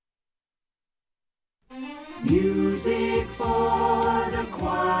Music for the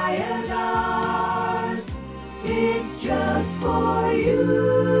quiet hours. It's just for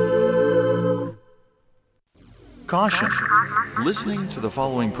you. Caution. Listening to the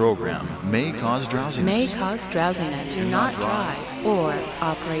following program may cause drowsiness. Do not drive or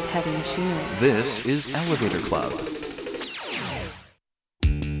operate heavy machinery. This is Elevator Club.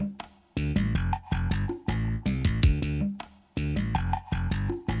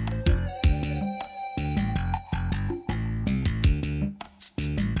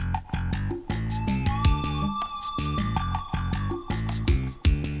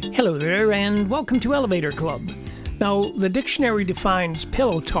 Hello there, and welcome to Elevator Club. Now, the dictionary defines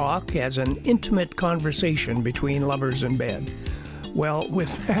pillow talk as an intimate conversation between lovers in bed. Well,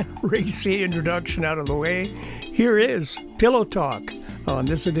 with that racy introduction out of the way, here is Pillow Talk on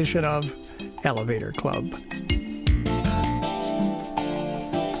this edition of Elevator Club.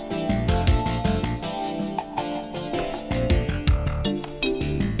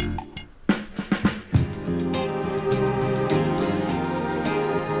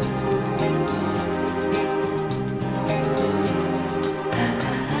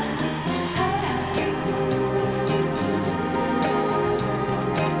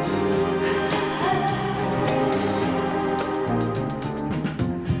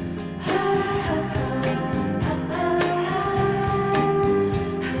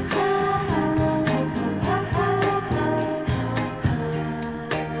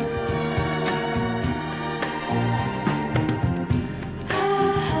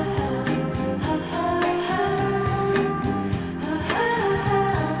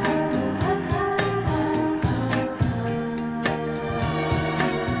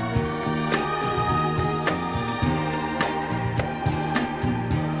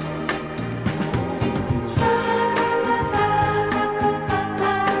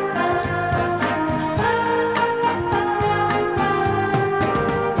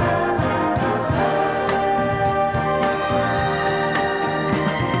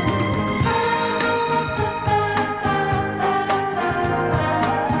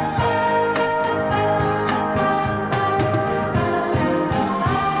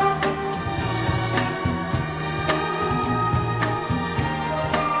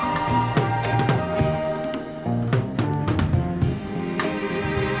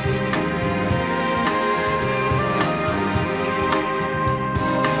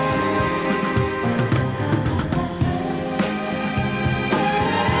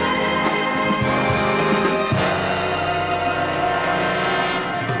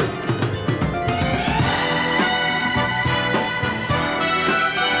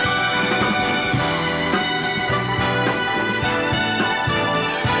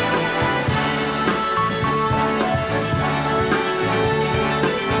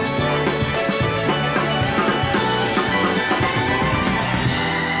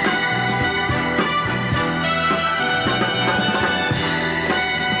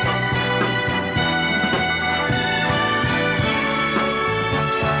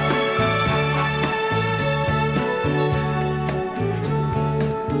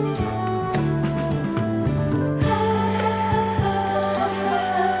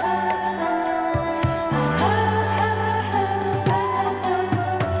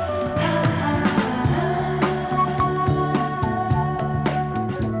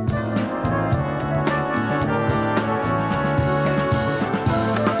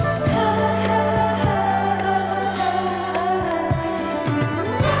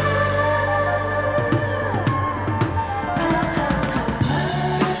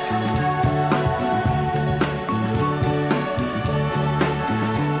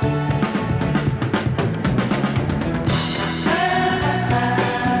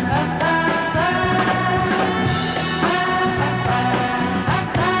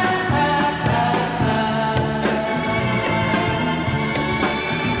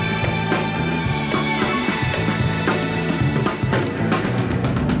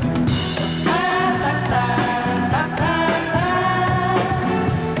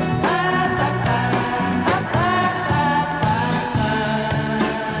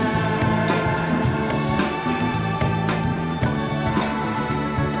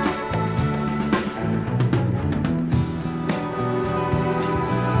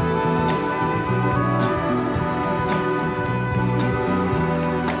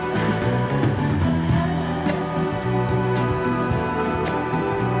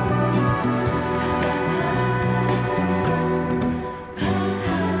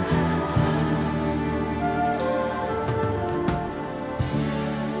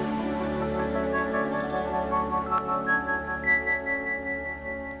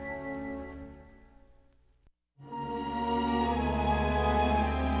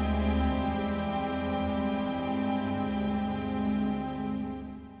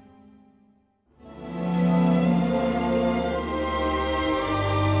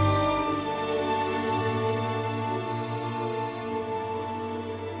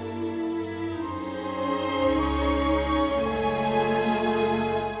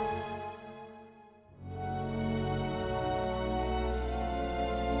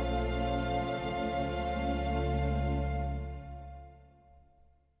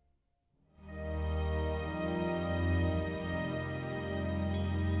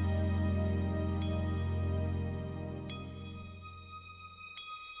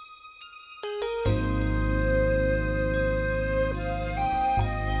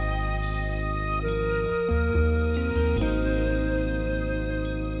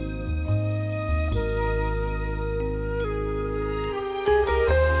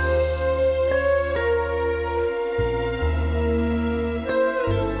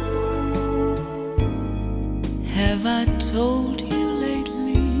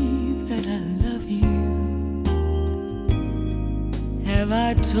 Have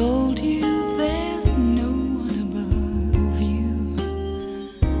I told you there's no one above you?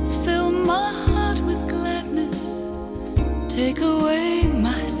 Fill my heart with gladness, take away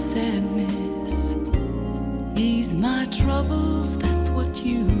my sadness, ease my troubles, that's what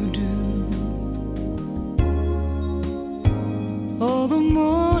you do. Oh, the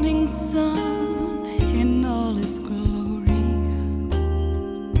morning sun in all its glory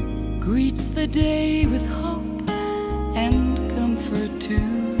greets the day with hope and comfort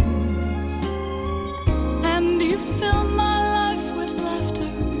too. And you fill my life with laughter,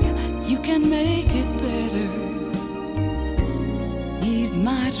 you can make it better. Ease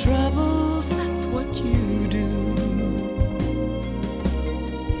my troubles, that's what you do.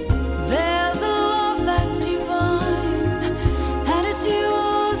 There's a love that's divine, and it's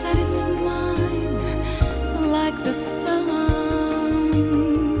yours and it's mine, like the sun.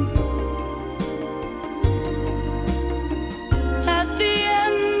 At the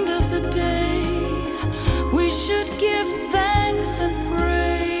end of the day, we should give thanks and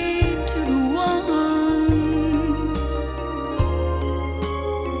pray to the one.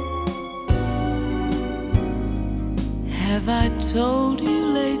 Have I told you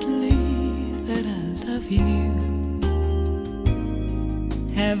lately that I love you?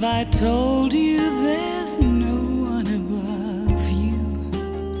 Have I told you there's no one above you?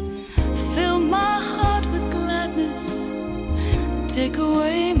 Fill my heart with gladness, take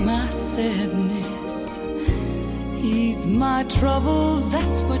away my sadness, ease my troubles,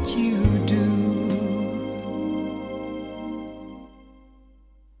 that's what you do.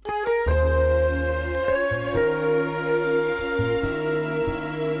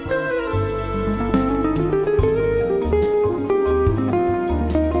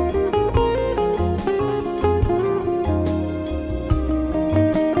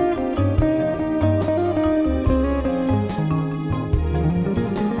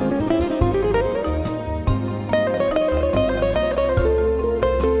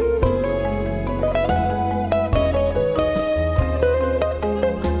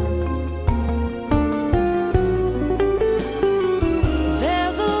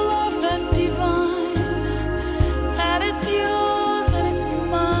 There's a love that's divine, and it's yours and it's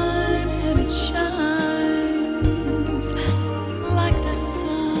mine, and it shines like the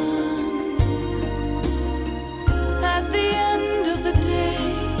sun. At the end of the day,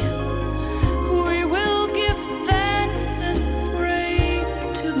 we will give thanks and pray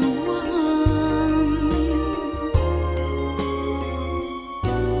to the one.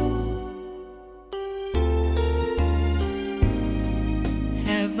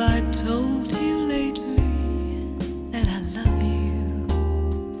 Have I told you lately that I love you?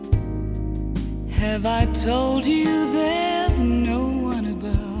 Have I told you there's no one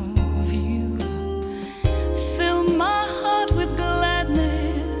above you? Fill my heart with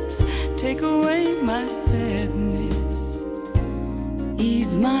gladness, take away my sadness,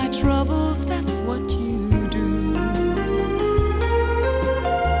 ease my troubles, that's what you do.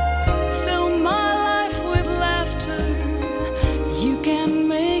 Fill my life with laughter, you can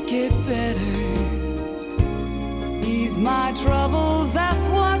make it better. Ease my troubles, that's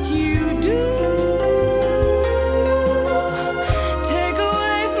what you do. Take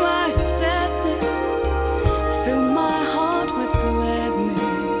away my sadness, fill my heart with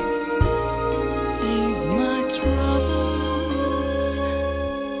gladness, ease my troubles,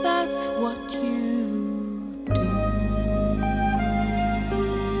 that's what you do.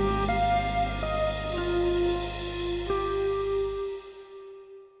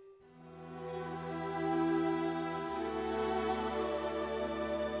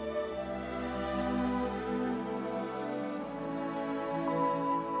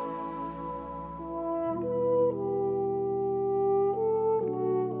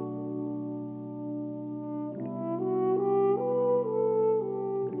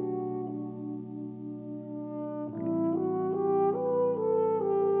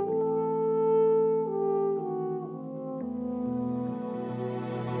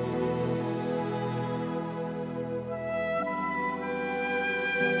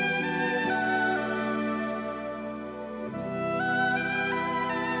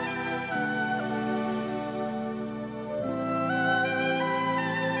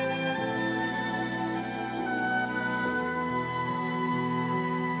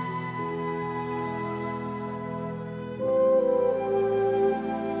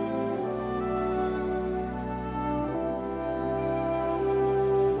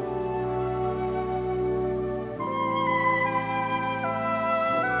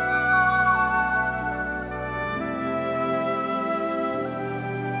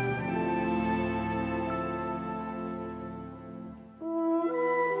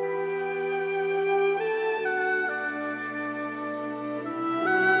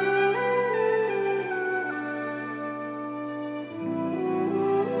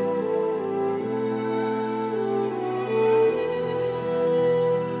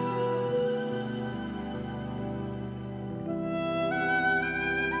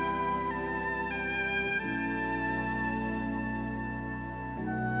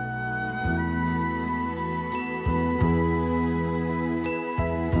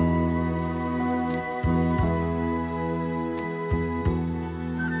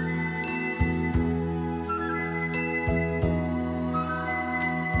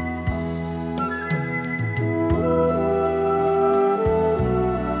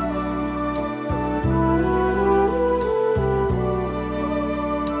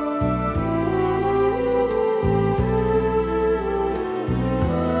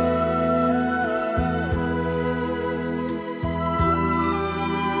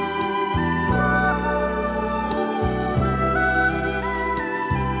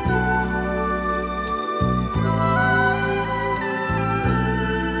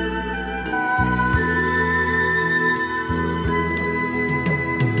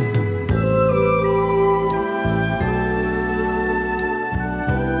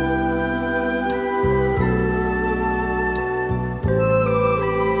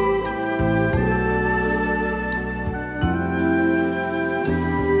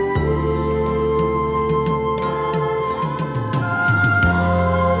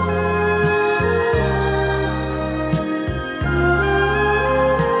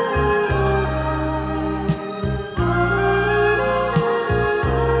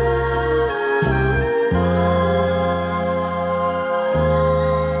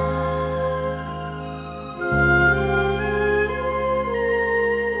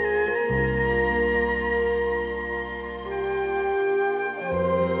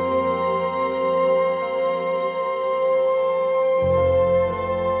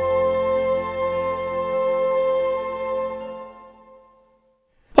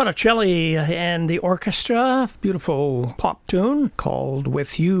 Botticelli and the Orchestra, beautiful pop tune called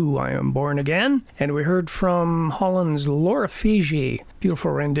With You I Am Born Again. And we heard from Holland's Laura Fygi, beautiful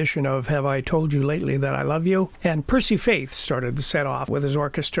rendition of Have I Told You Lately That I Love You. And Percy Faith started the set off with his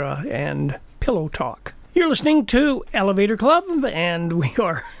orchestra and Pillow Talk. You're listening to Elevator Club, and we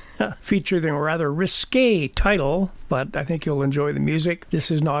are featuring a rather risque title, but I think you'll enjoy the music. This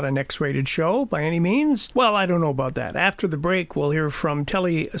is not an X-rated show by any means. Well, I don't know about that. After the break, we'll hear from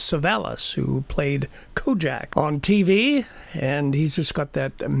Telly Savalas, who played Kojak on TV, and he's just got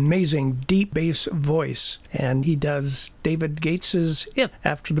that amazing deep bass voice, and he does David Gates's If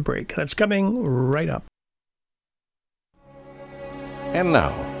after the break. That's coming right up. And now,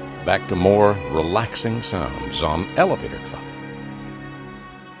 back to more relaxing sounds on Elevator Club.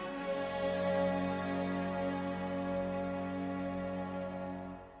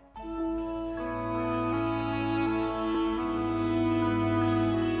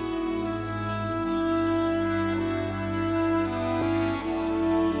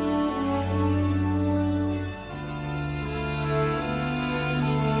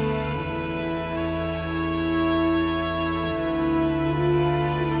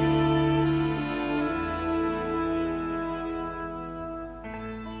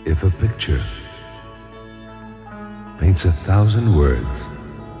 If a picture paints 1,000 words,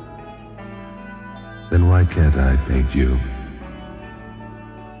 then why can't I paint you?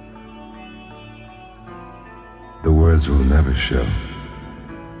 The words will never show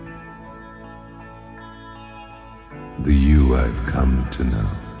the you I've come to know.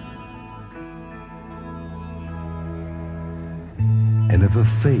 And if a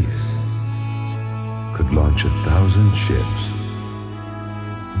face could launch 1,000 ships,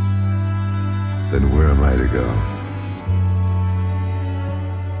 then where am I to go?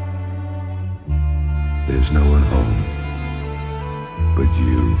 There's no one home but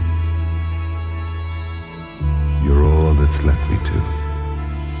you. You're all that's left me to.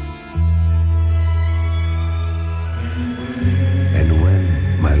 And when,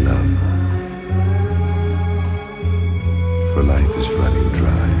 my love, for life is running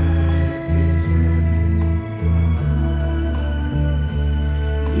dry,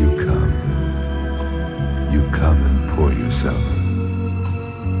 you come and pour yourself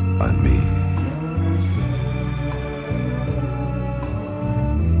on me.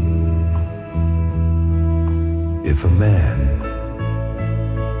 If a man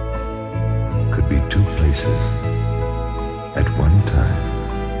could be two places at one time,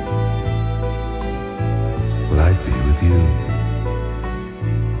 well, I'd be with you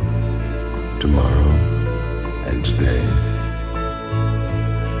tomorrow and today,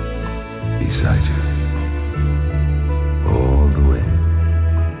 beside you. All the way.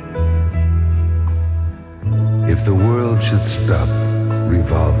 If the world should stop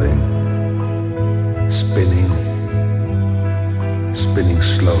revolving, spinning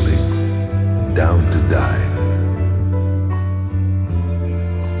slowly down to die,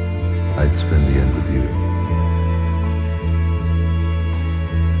 I'd spend the end with you.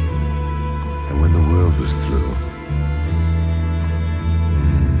 And when the world was through,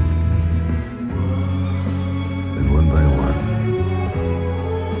 one by one,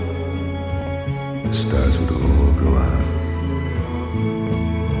 the stars would all go out.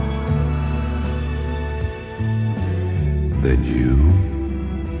 Then you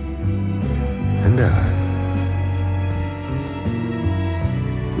and I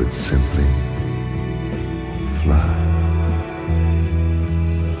would simply fly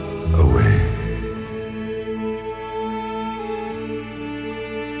away.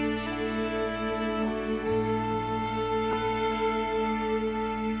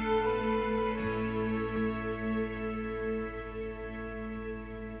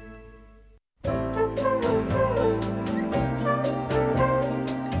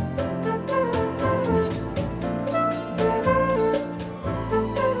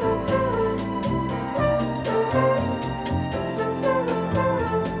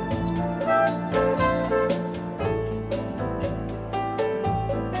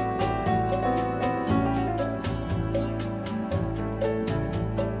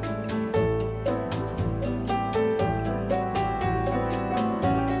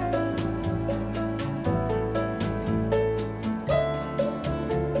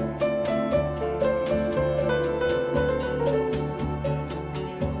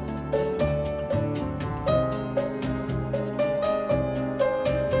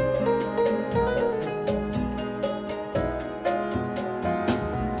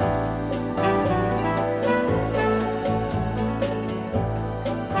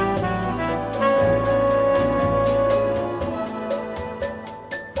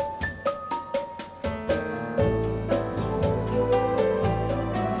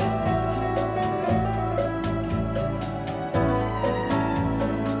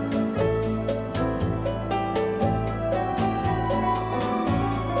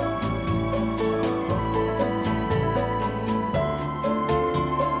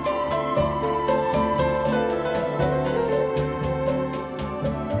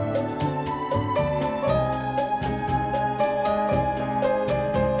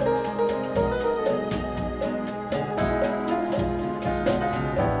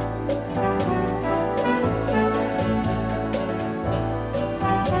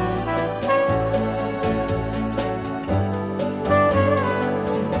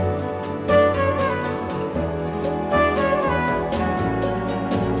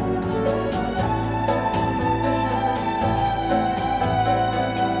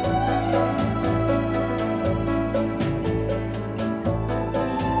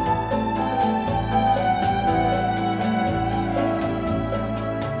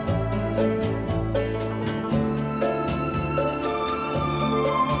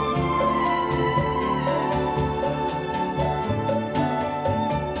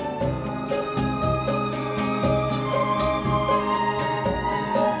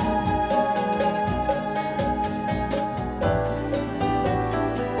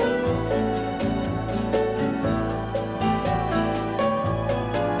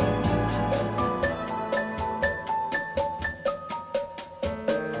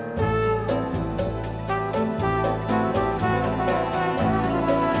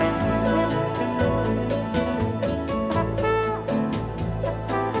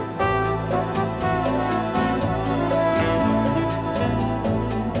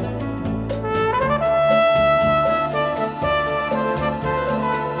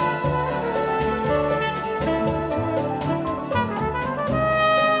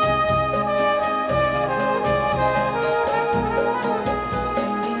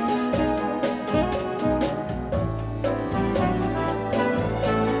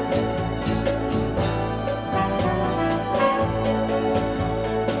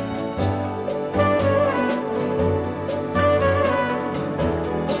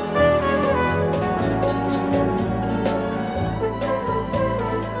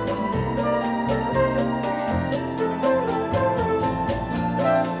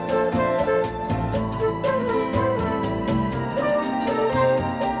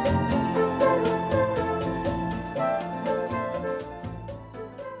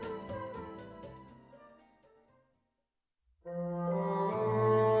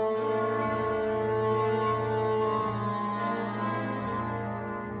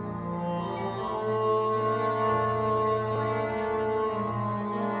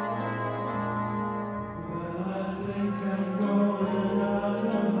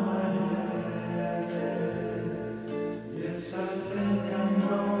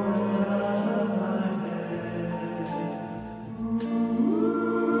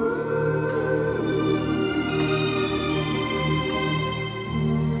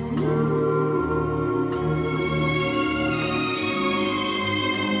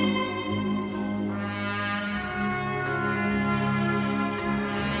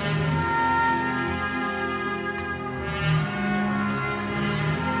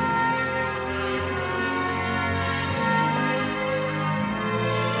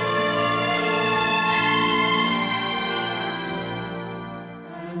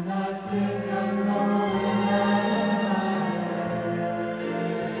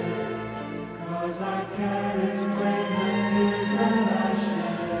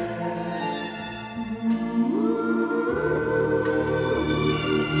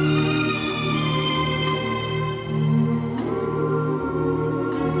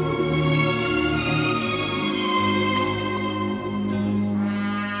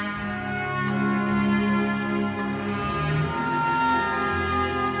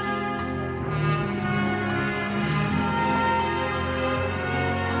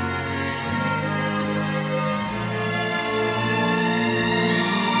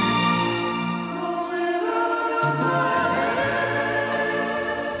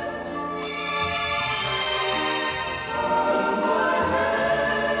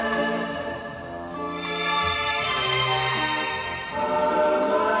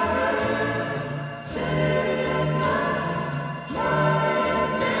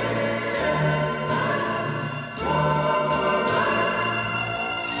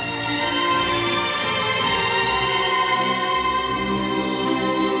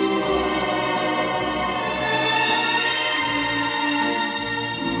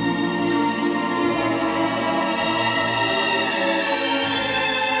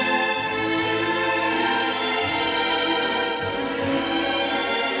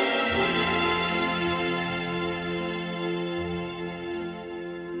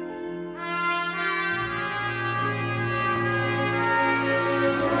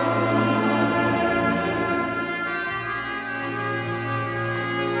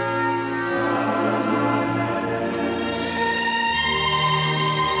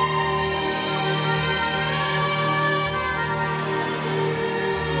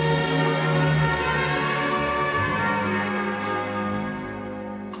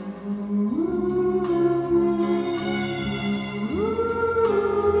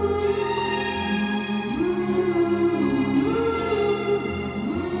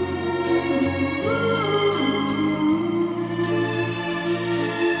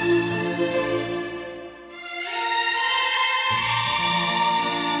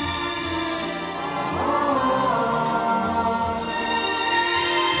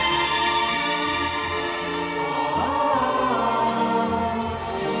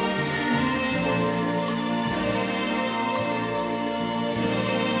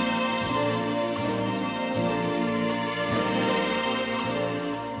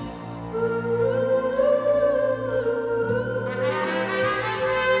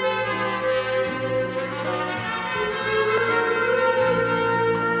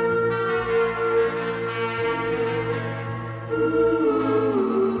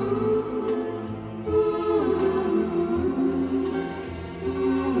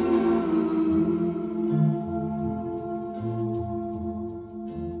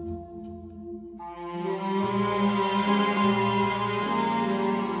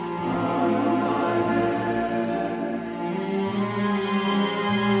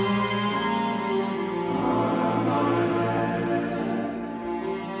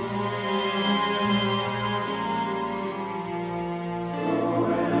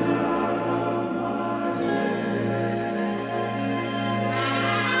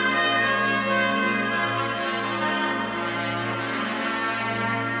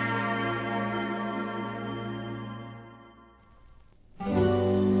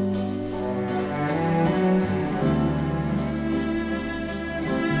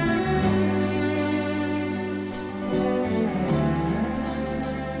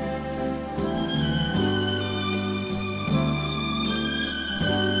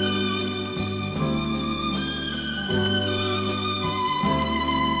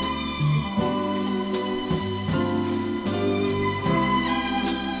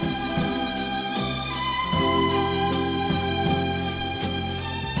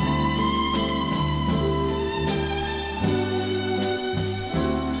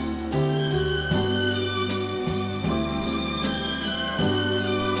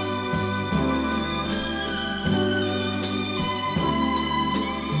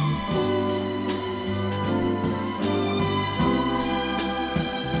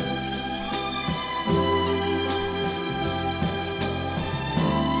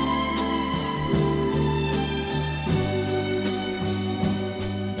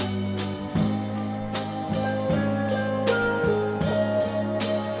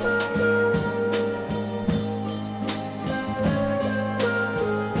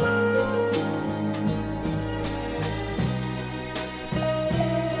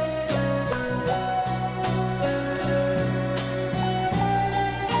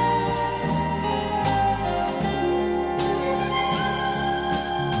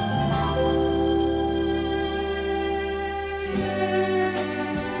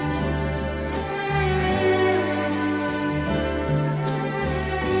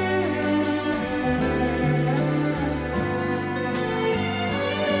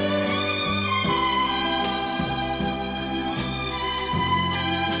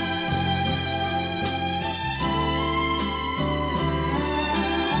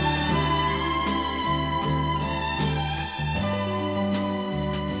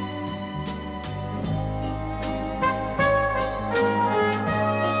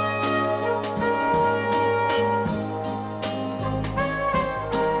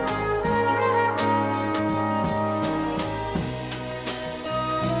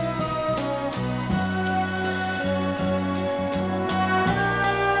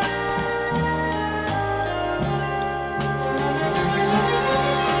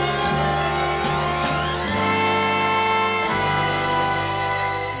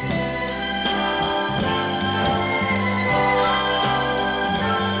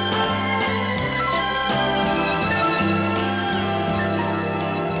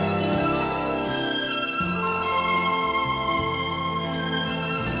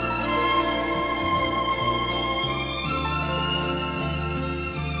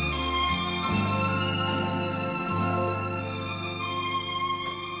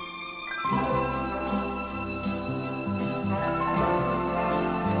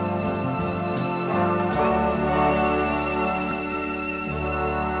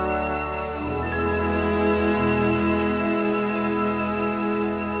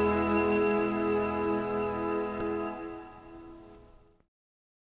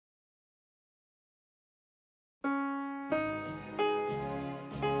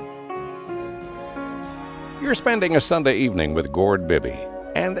 You're spending a Sunday evening with Gord Bibby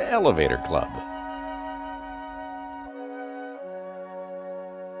and Elevator Club.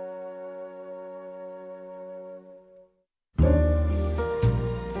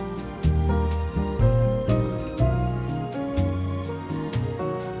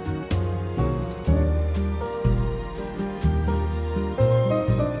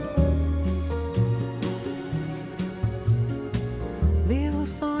 Vivo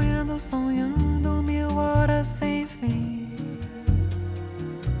sonhando, sonhando 1000 horas sem fim.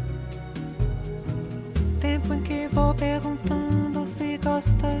 Tempo em que vou perguntando se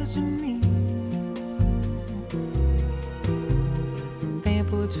gostas de mim.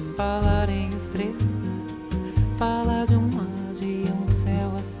 Tempo de falar em estrelas, falar de um mar, de um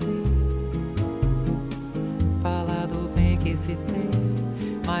céu assim. Falar do bem que se tem,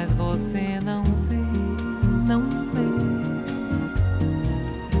 mas você não vê, não vê.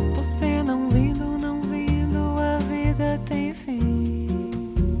 Você não vindo, não vindo, a vida tem fim.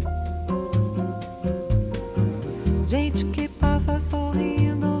 Gente que passa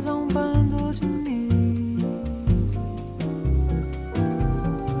sorrindo, zombando de mim.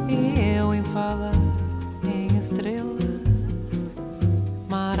 E eu em falar em estrelas,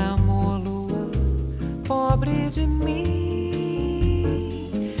 mar, amor, lua, pobre de mim,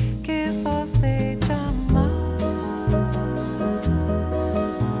 que só sei te amar.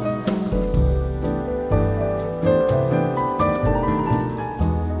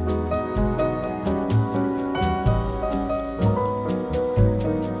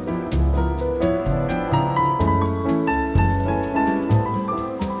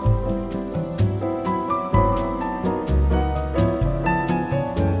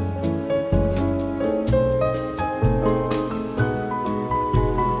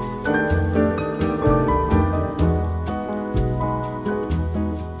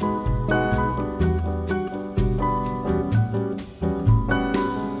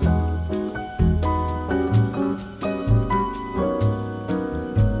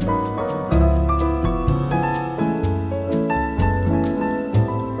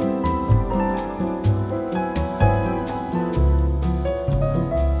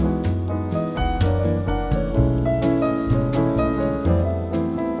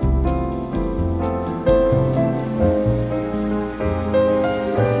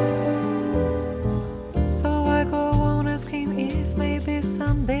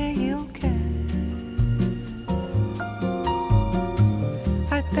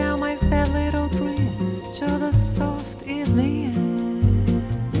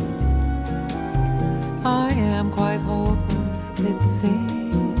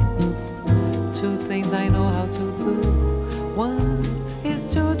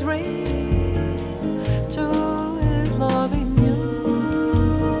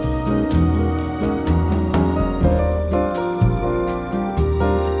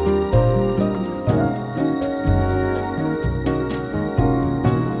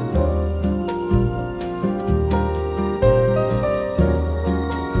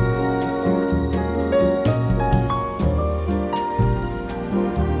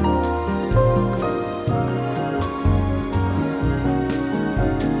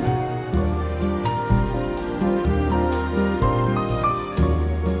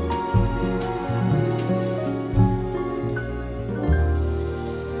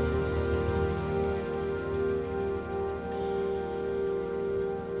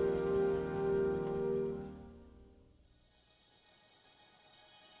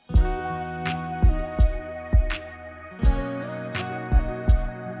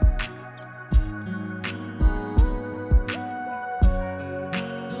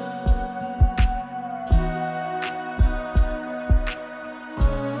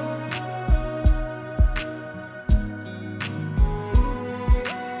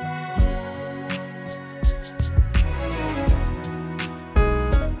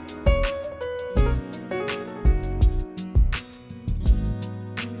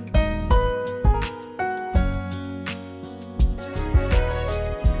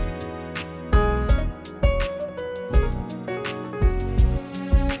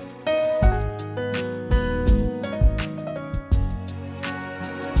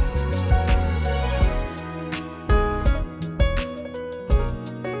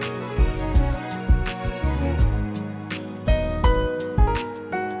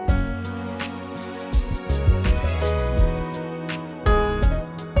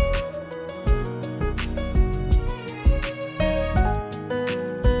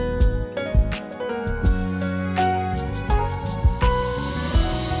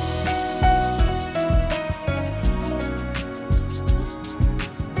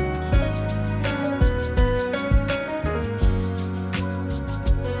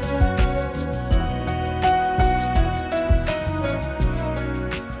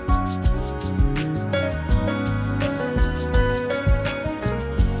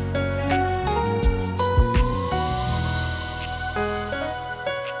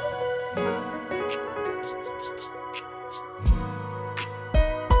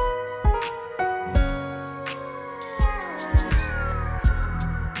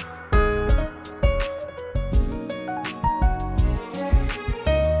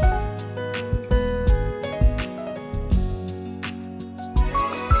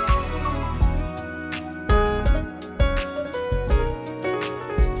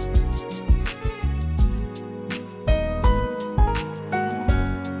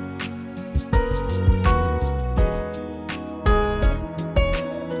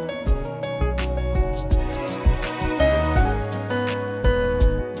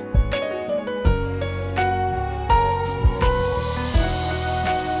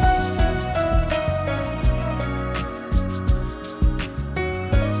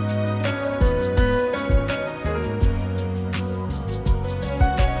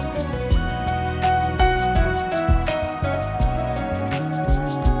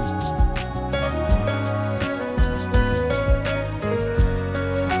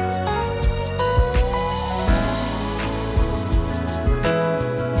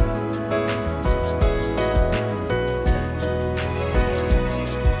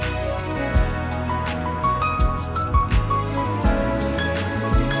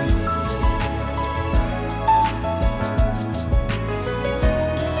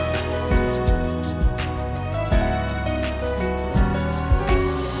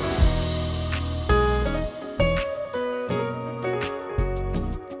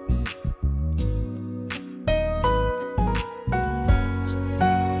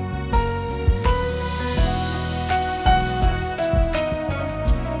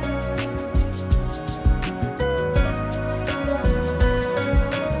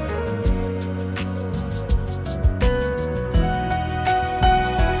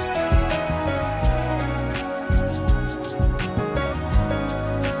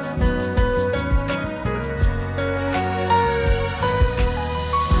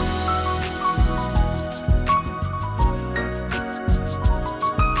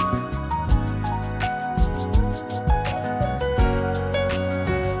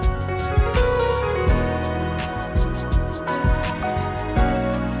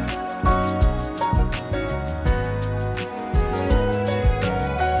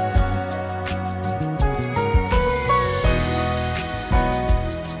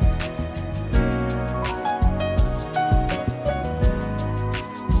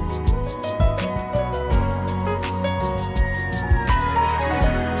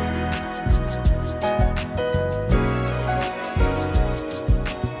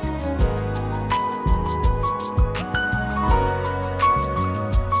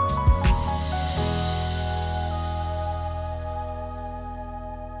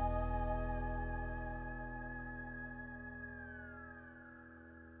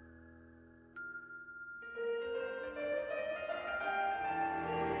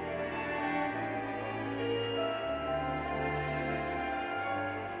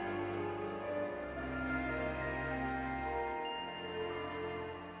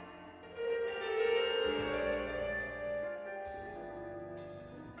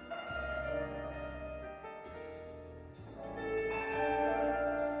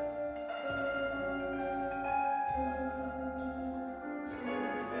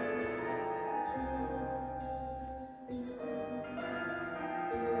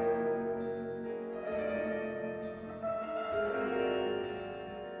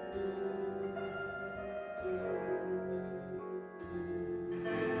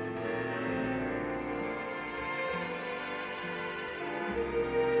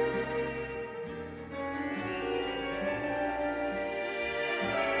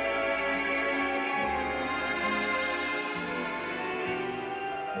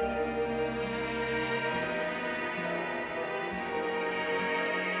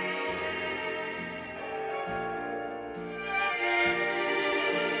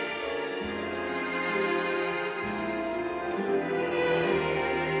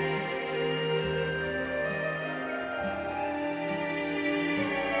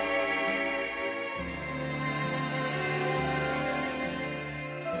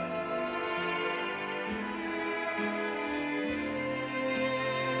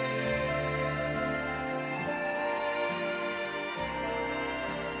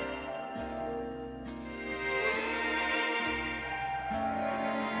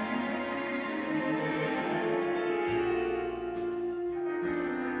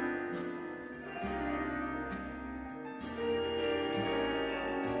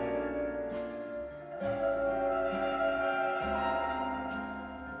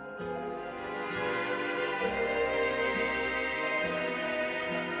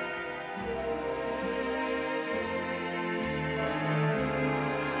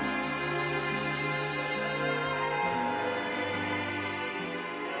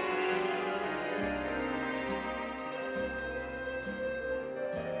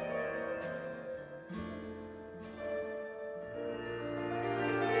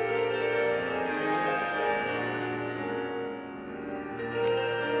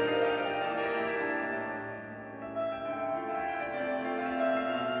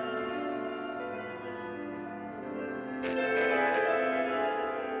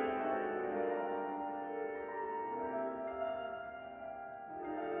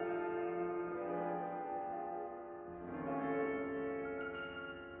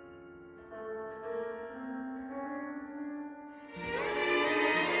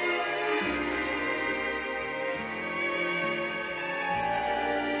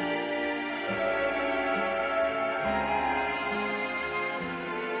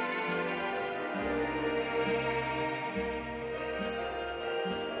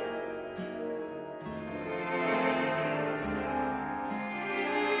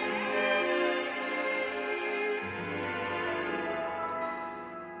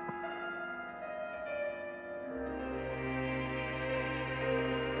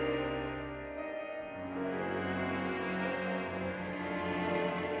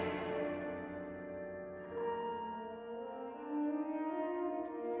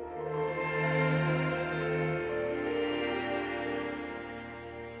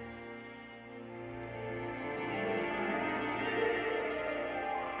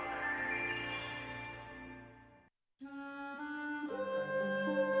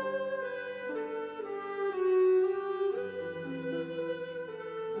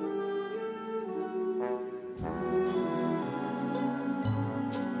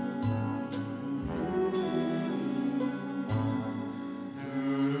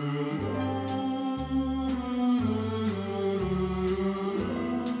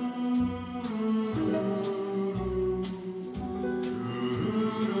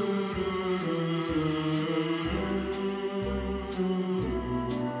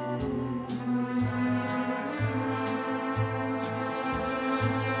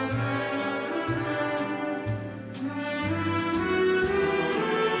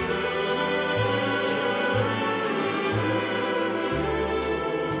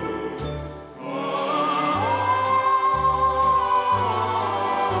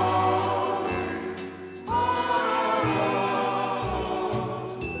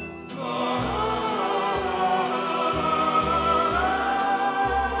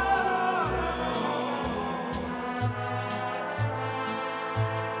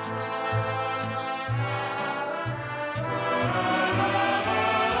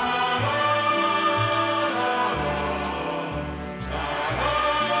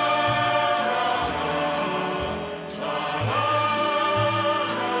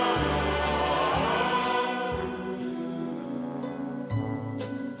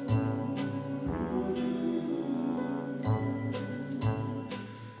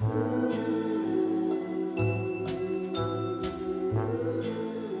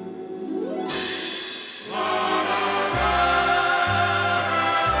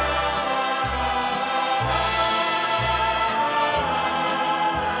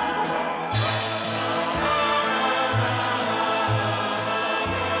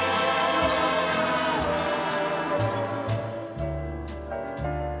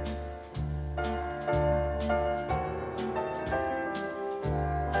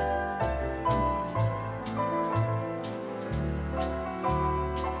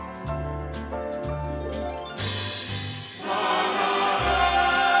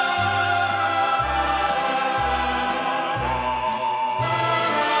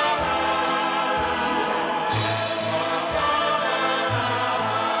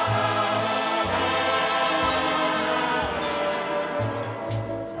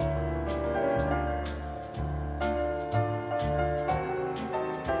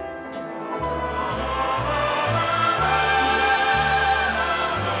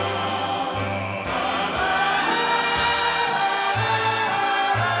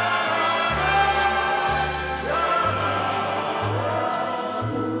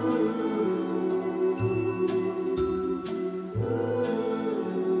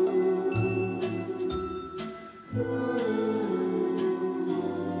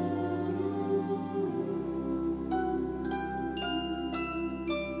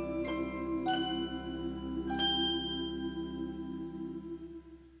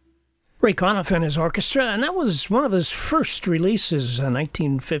 Ray Conniff and his orchestra, and that was one of his first releases, a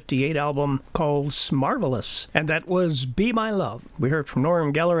 1958 album called Marvelous, and that was Be My Love. We heard from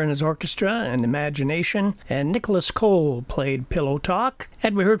Norm Geller and his orchestra and Imagination, and Nicholas Cole played Pillow Talk,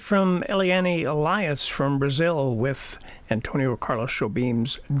 and we heard from Eliane Elias from Brazil with Antonio Carlos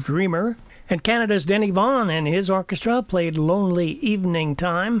Jobim's Dreamer. And Canada's Denny Vaughn and his orchestra played Lonely Evening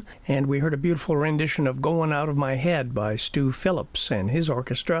Time, and we heard a beautiful rendition of Going Out of My Head by Stu Phillips and his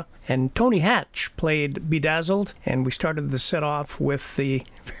orchestra. And Tony Hatch played Bedazzled, and we started the set off with the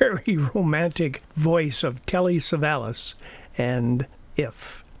very romantic voice of Telly Savalas and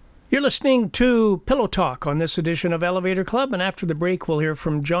If. You're listening to Pillow Talk on this edition of Elevator Club, and after the break we'll hear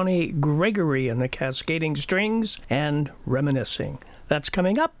from Johnny Gregory and the Cascading Strings and Reminiscing. That's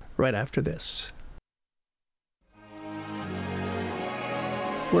coming up right after this.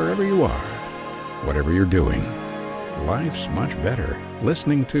 Wherever you are, whatever you're doing, life's much better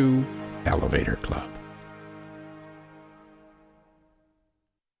listening to Elevator Club.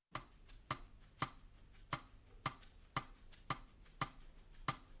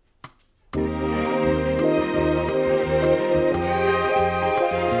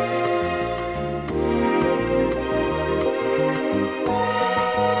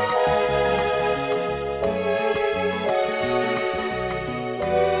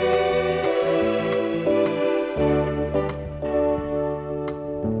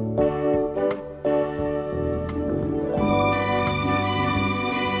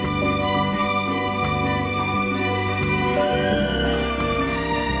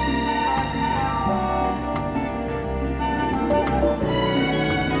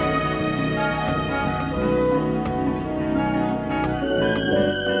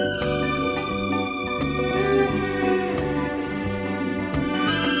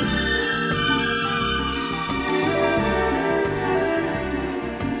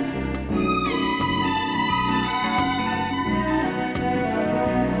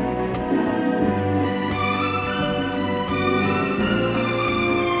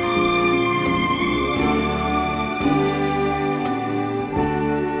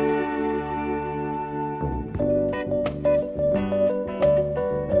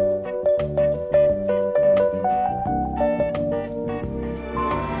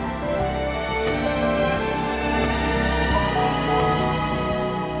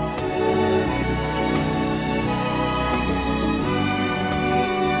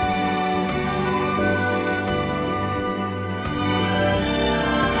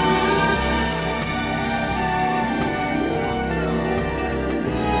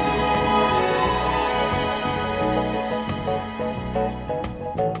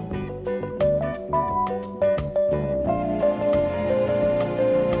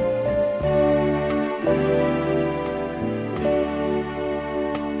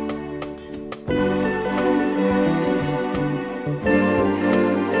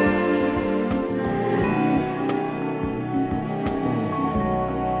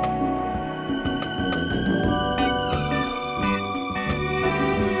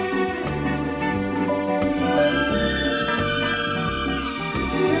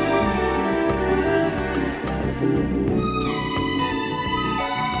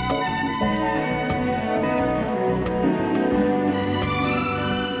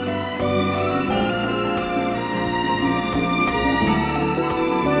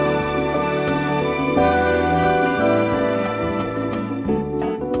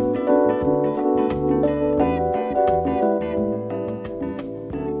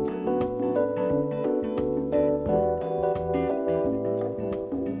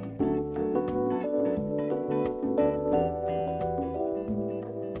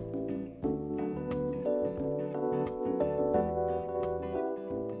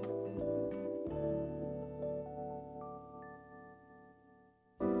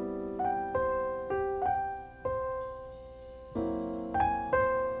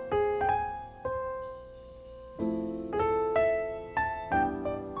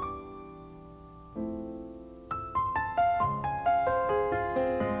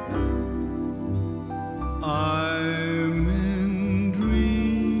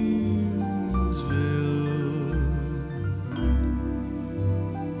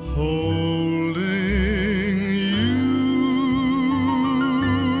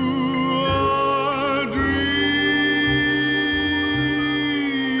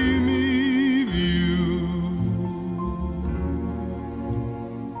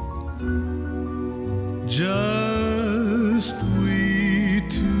 Just we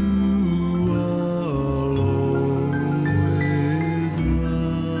two alone with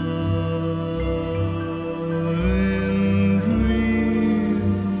love in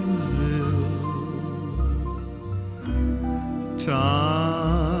Dreamsville. Time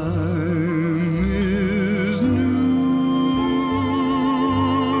is new.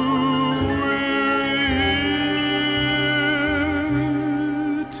 We're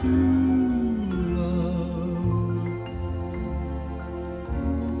here to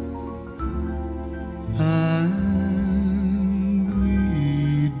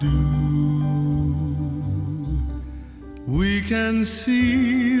can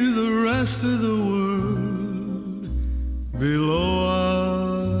see the rest of the world below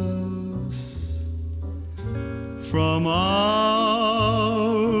us from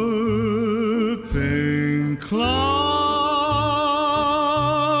our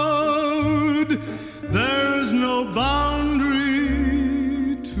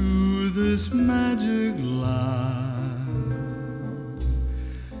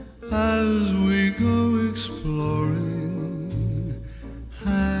as we go exploring,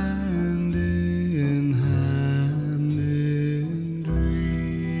 hand in hand in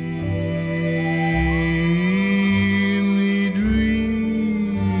dreamy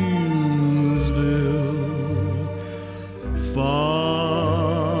Dreamsville, far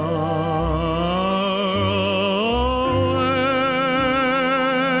away,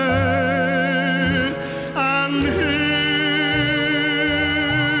 and here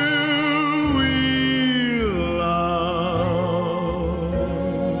we lie.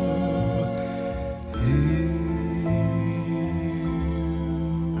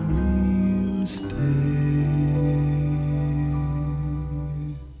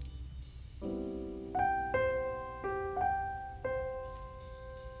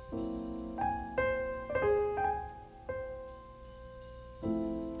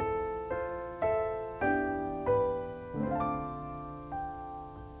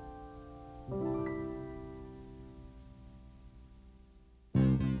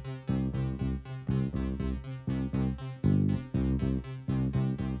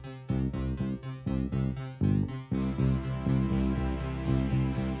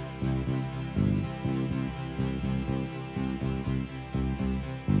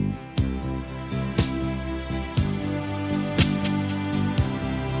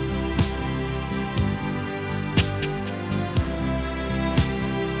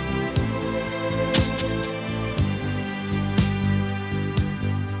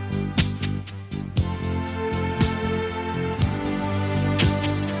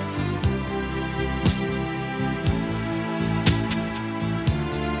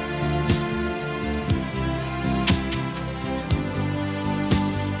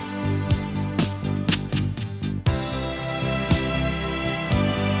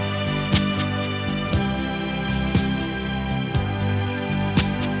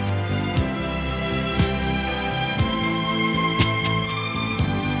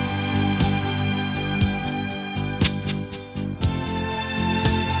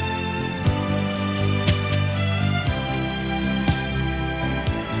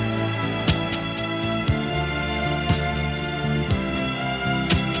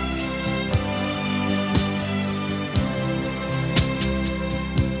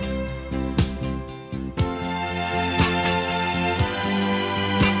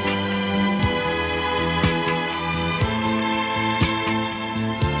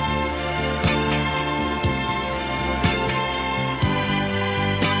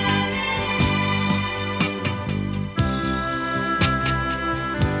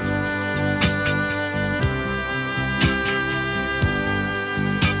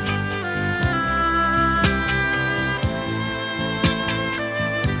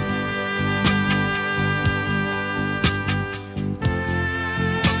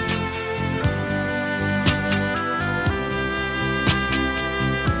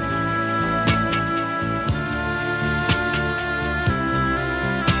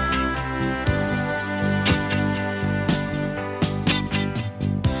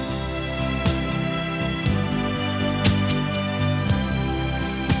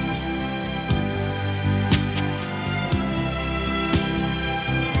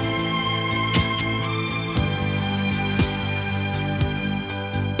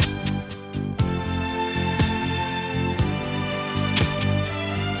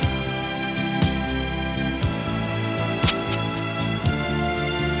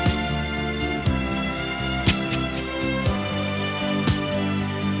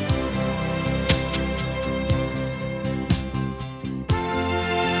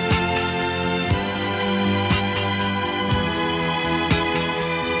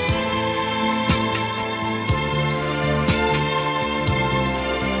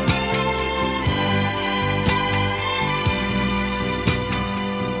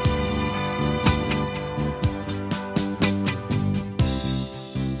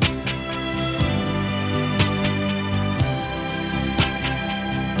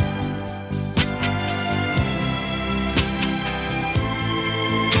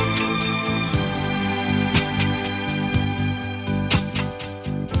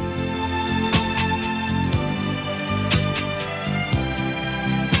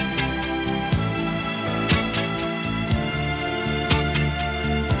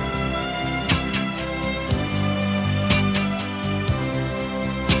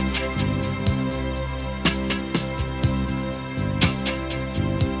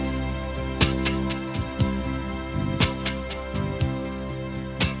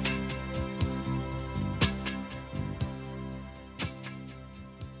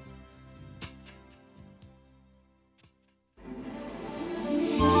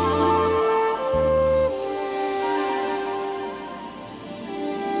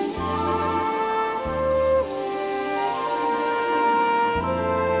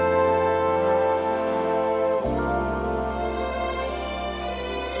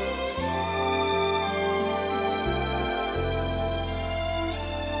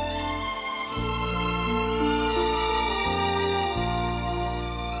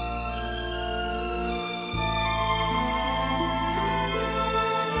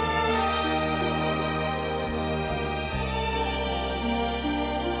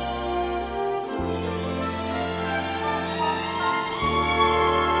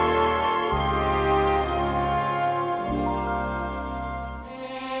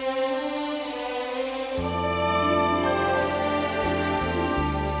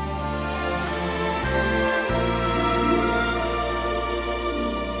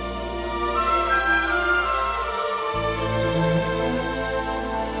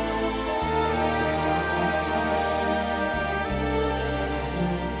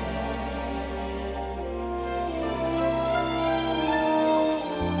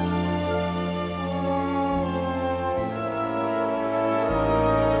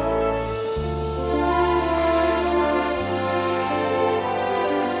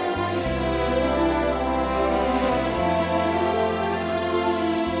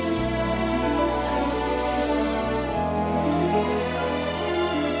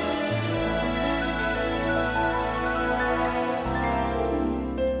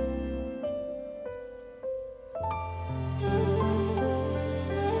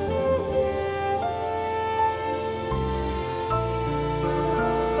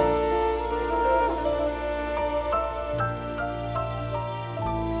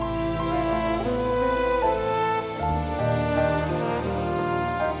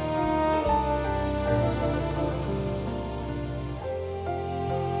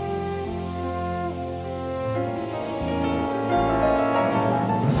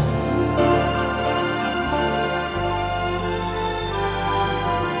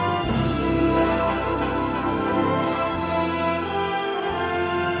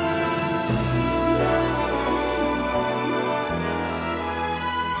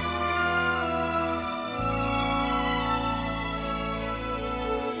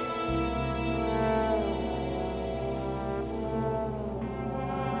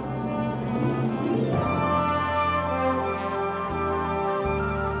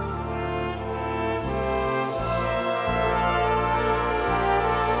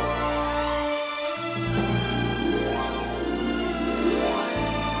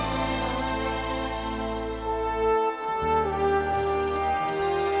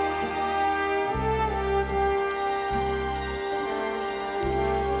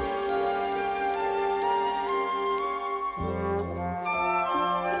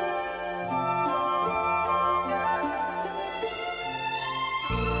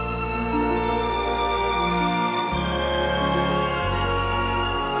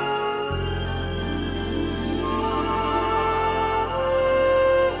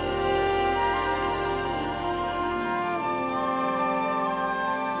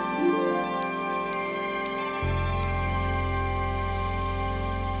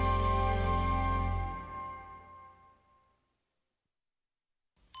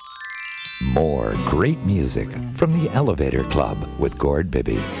 More great music from the Elevator Club with Gord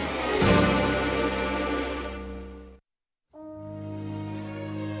Bibby.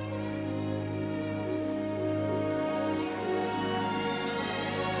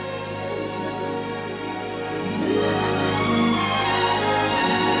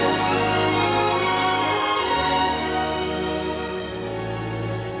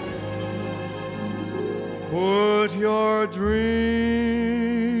 Put your dreams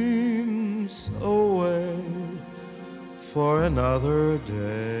away for another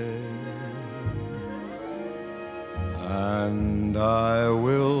day, and I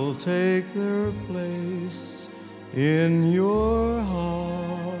will take their place in your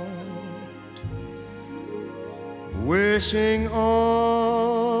heart, wishing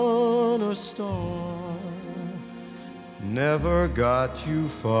on a star never got you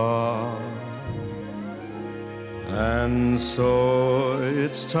far. And so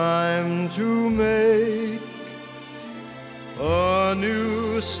it's time to make a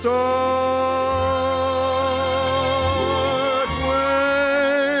new start.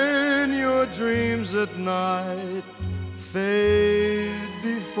 When your dreams at night fade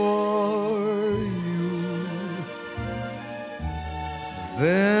before you,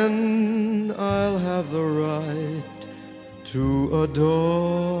 then I'll have the right to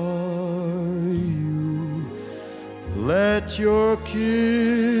adore you. Let your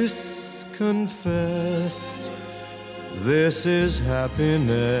kiss confess this is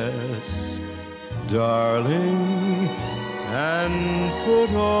happiness, darling, and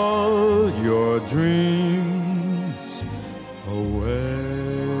put all your dreams away.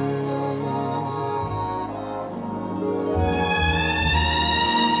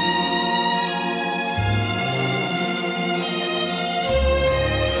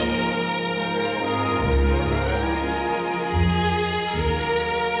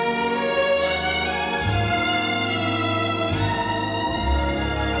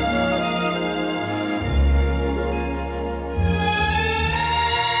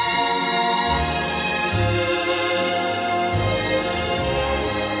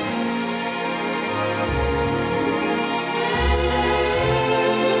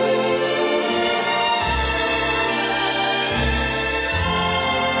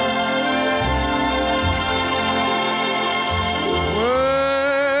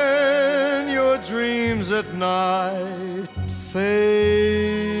 At night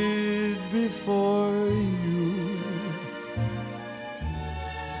fade before you,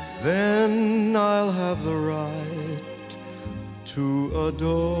 then I'll have the right to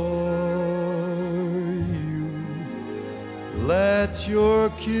adore you. Let your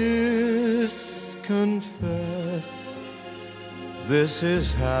kiss confess this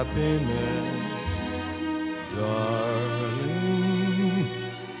is happiness, darling,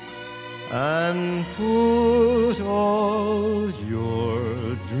 and put all your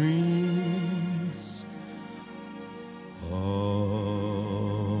dreams away.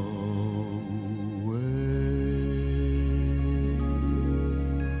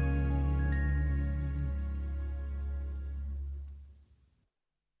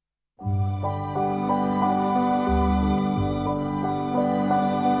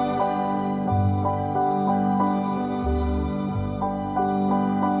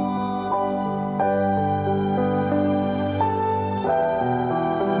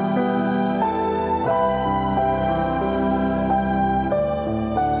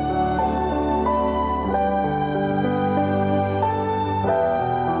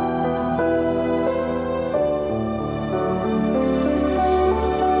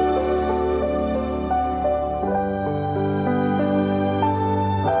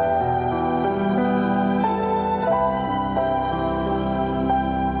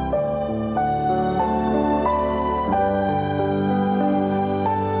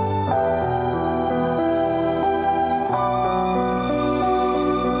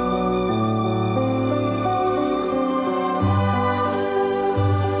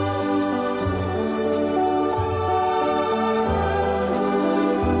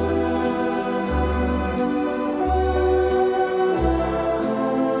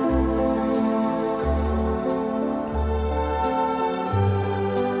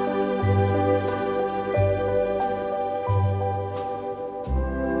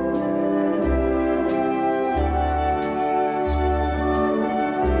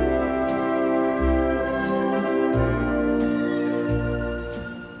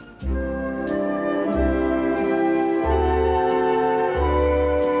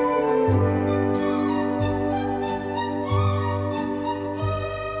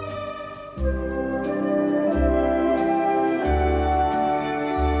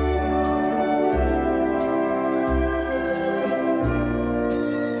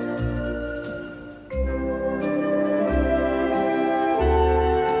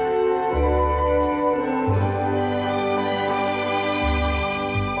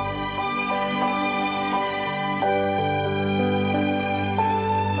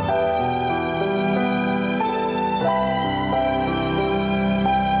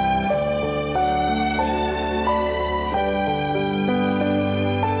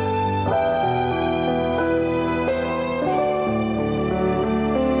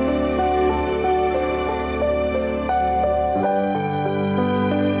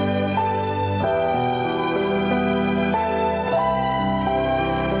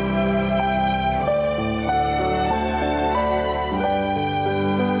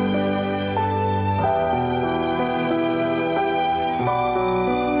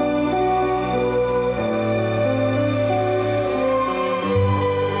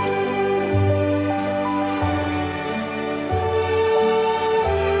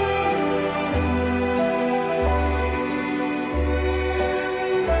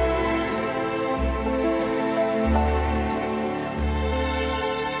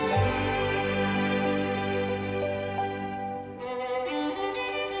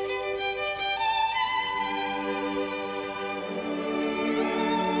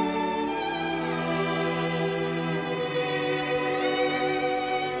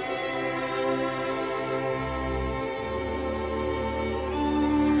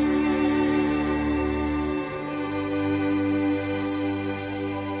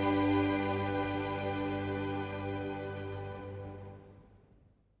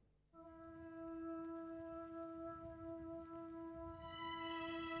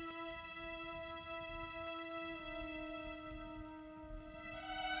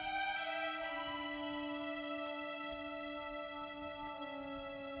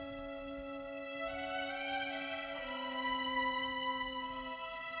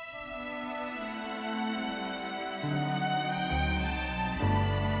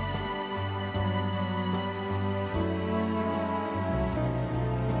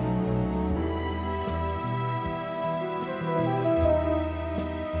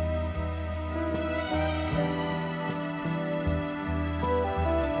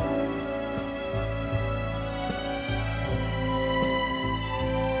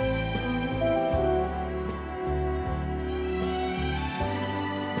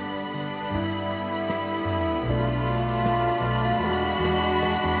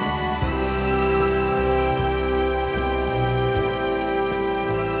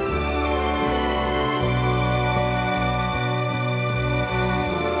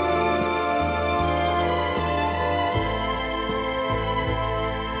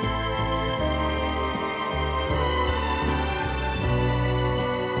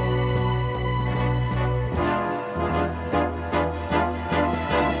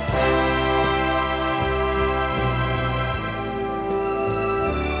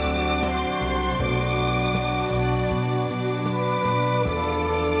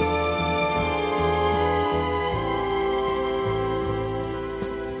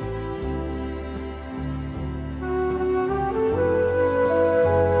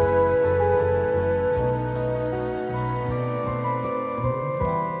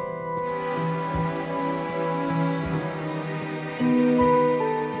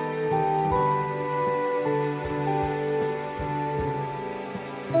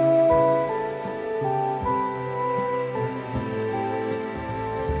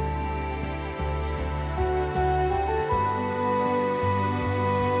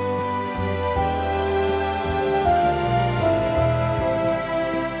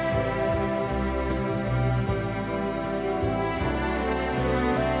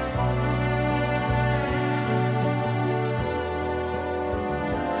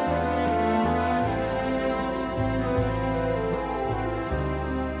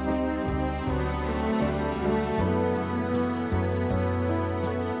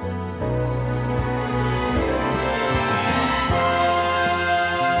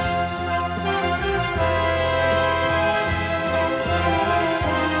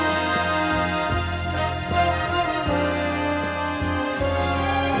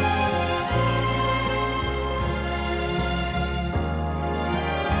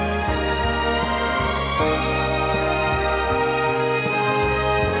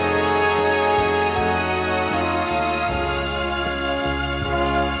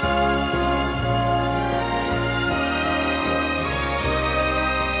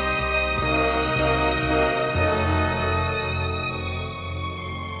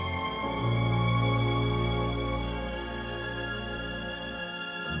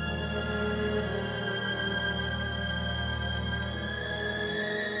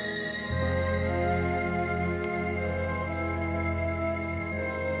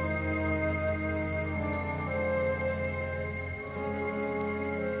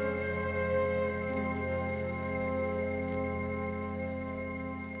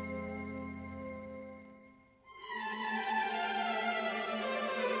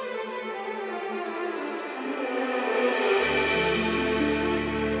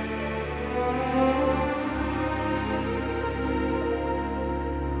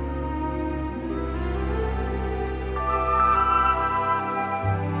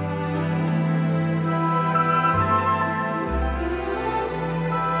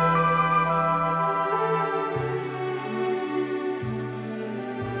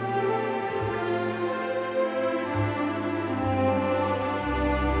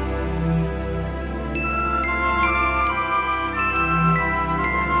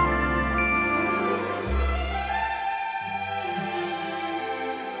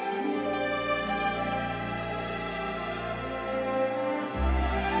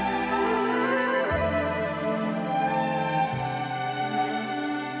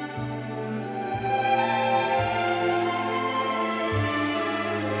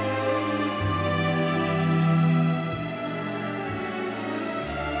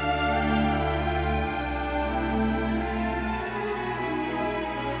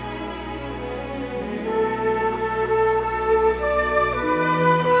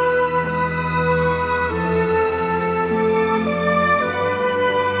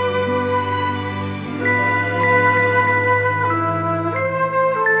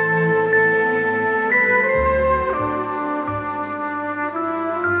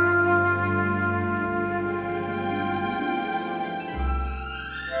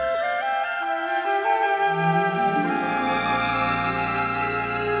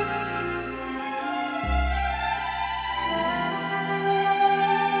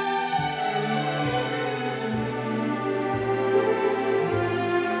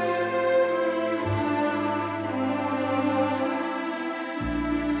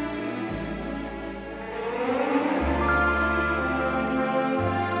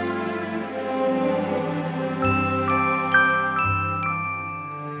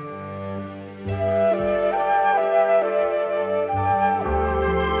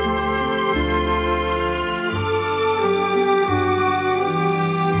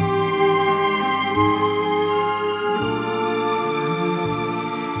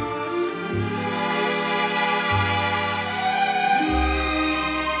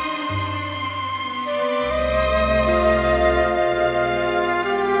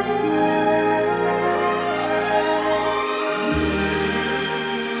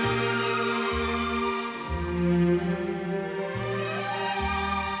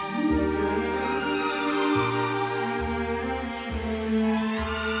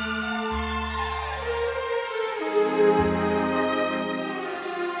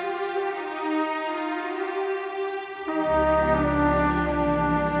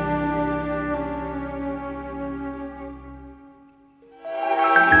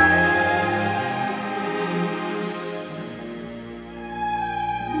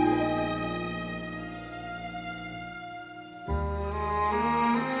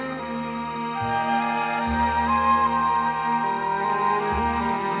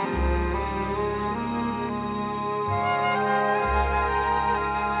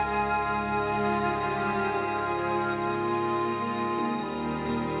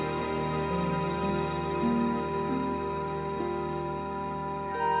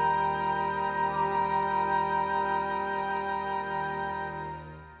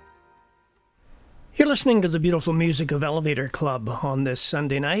 listening to the beautiful music of Elevator Club on this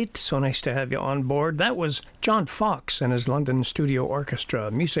Sunday night. So nice to have you on board. That was John Fox and his London Studio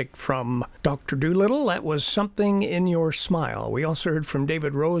Orchestra. Music from Dr. Dolittle. That was Something in Your Smile. We also heard from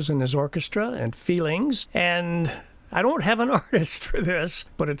David Rose and his orchestra and Feelings. And I don't have an artist for this,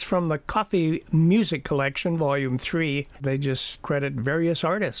 but it's from the Coffee Music Collection, Volume 3. They just credit various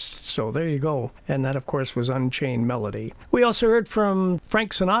artists, so there you go. And that, of course, was Unchained Melody. We also heard from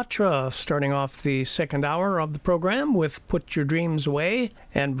Frank Sinatra, starting off the second hour of the program with Put Your Dreams Away.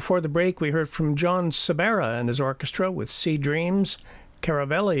 And before the break, we heard from John Sbara and his orchestra with Sea Dreams.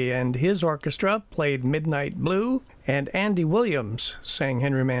 Caravelli and his orchestra played Midnight Blue, and Andy Williams sang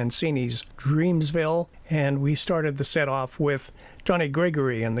Henry Mancini's Dreamsville, and we started the set off with Johnny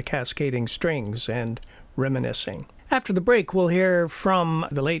Gregory and the Cascading Strings and Reminiscing. After the break, we'll hear from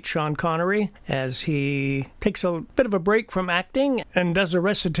the late Sean Connery as he takes a bit of a break from acting and does a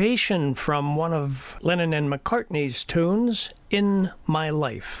recitation from one of Lennon and McCartney's tunes, In My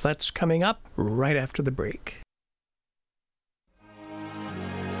Life. That's coming up right after the break.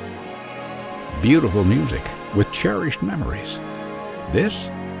 Beautiful music with cherished memories.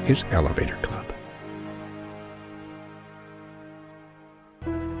 This is Elevator Club.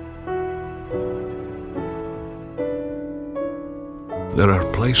 There are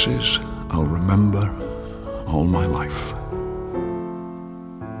places I'll remember all my life.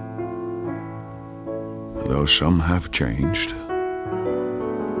 Though some have changed,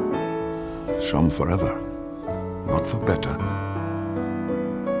 some forever, not for better.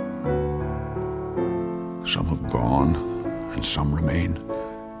 Some have gone, and some remain.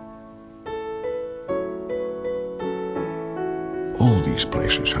 All these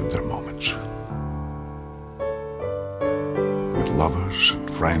places have their moments. With lovers and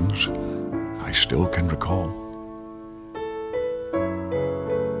friends, I still can recall.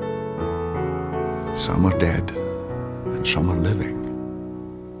 Some are dead, and some are living.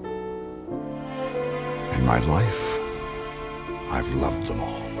 In my life, I've loved them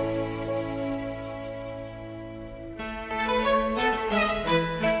all.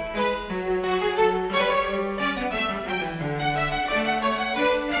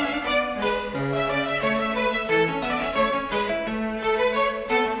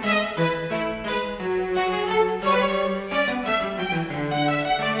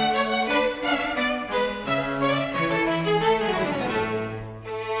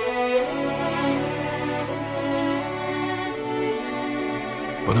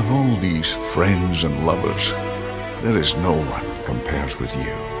 But of all these friends and lovers, there is no one compares with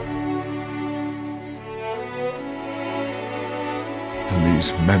you. And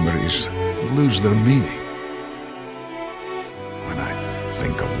these memories lose their meaning when I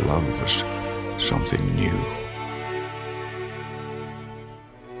think of love as something new.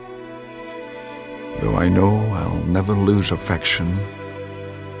 Though I know I'll never lose affection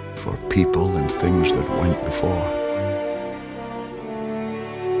for people and things that went before.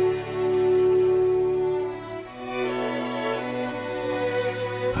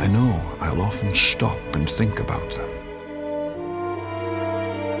 I know I'll often stop and think about them.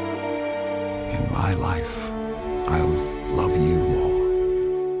 In my life, I'll love you more.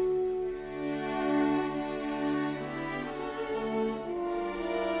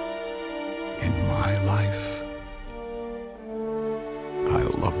 In my life,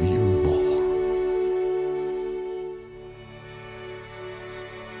 I'll love you more.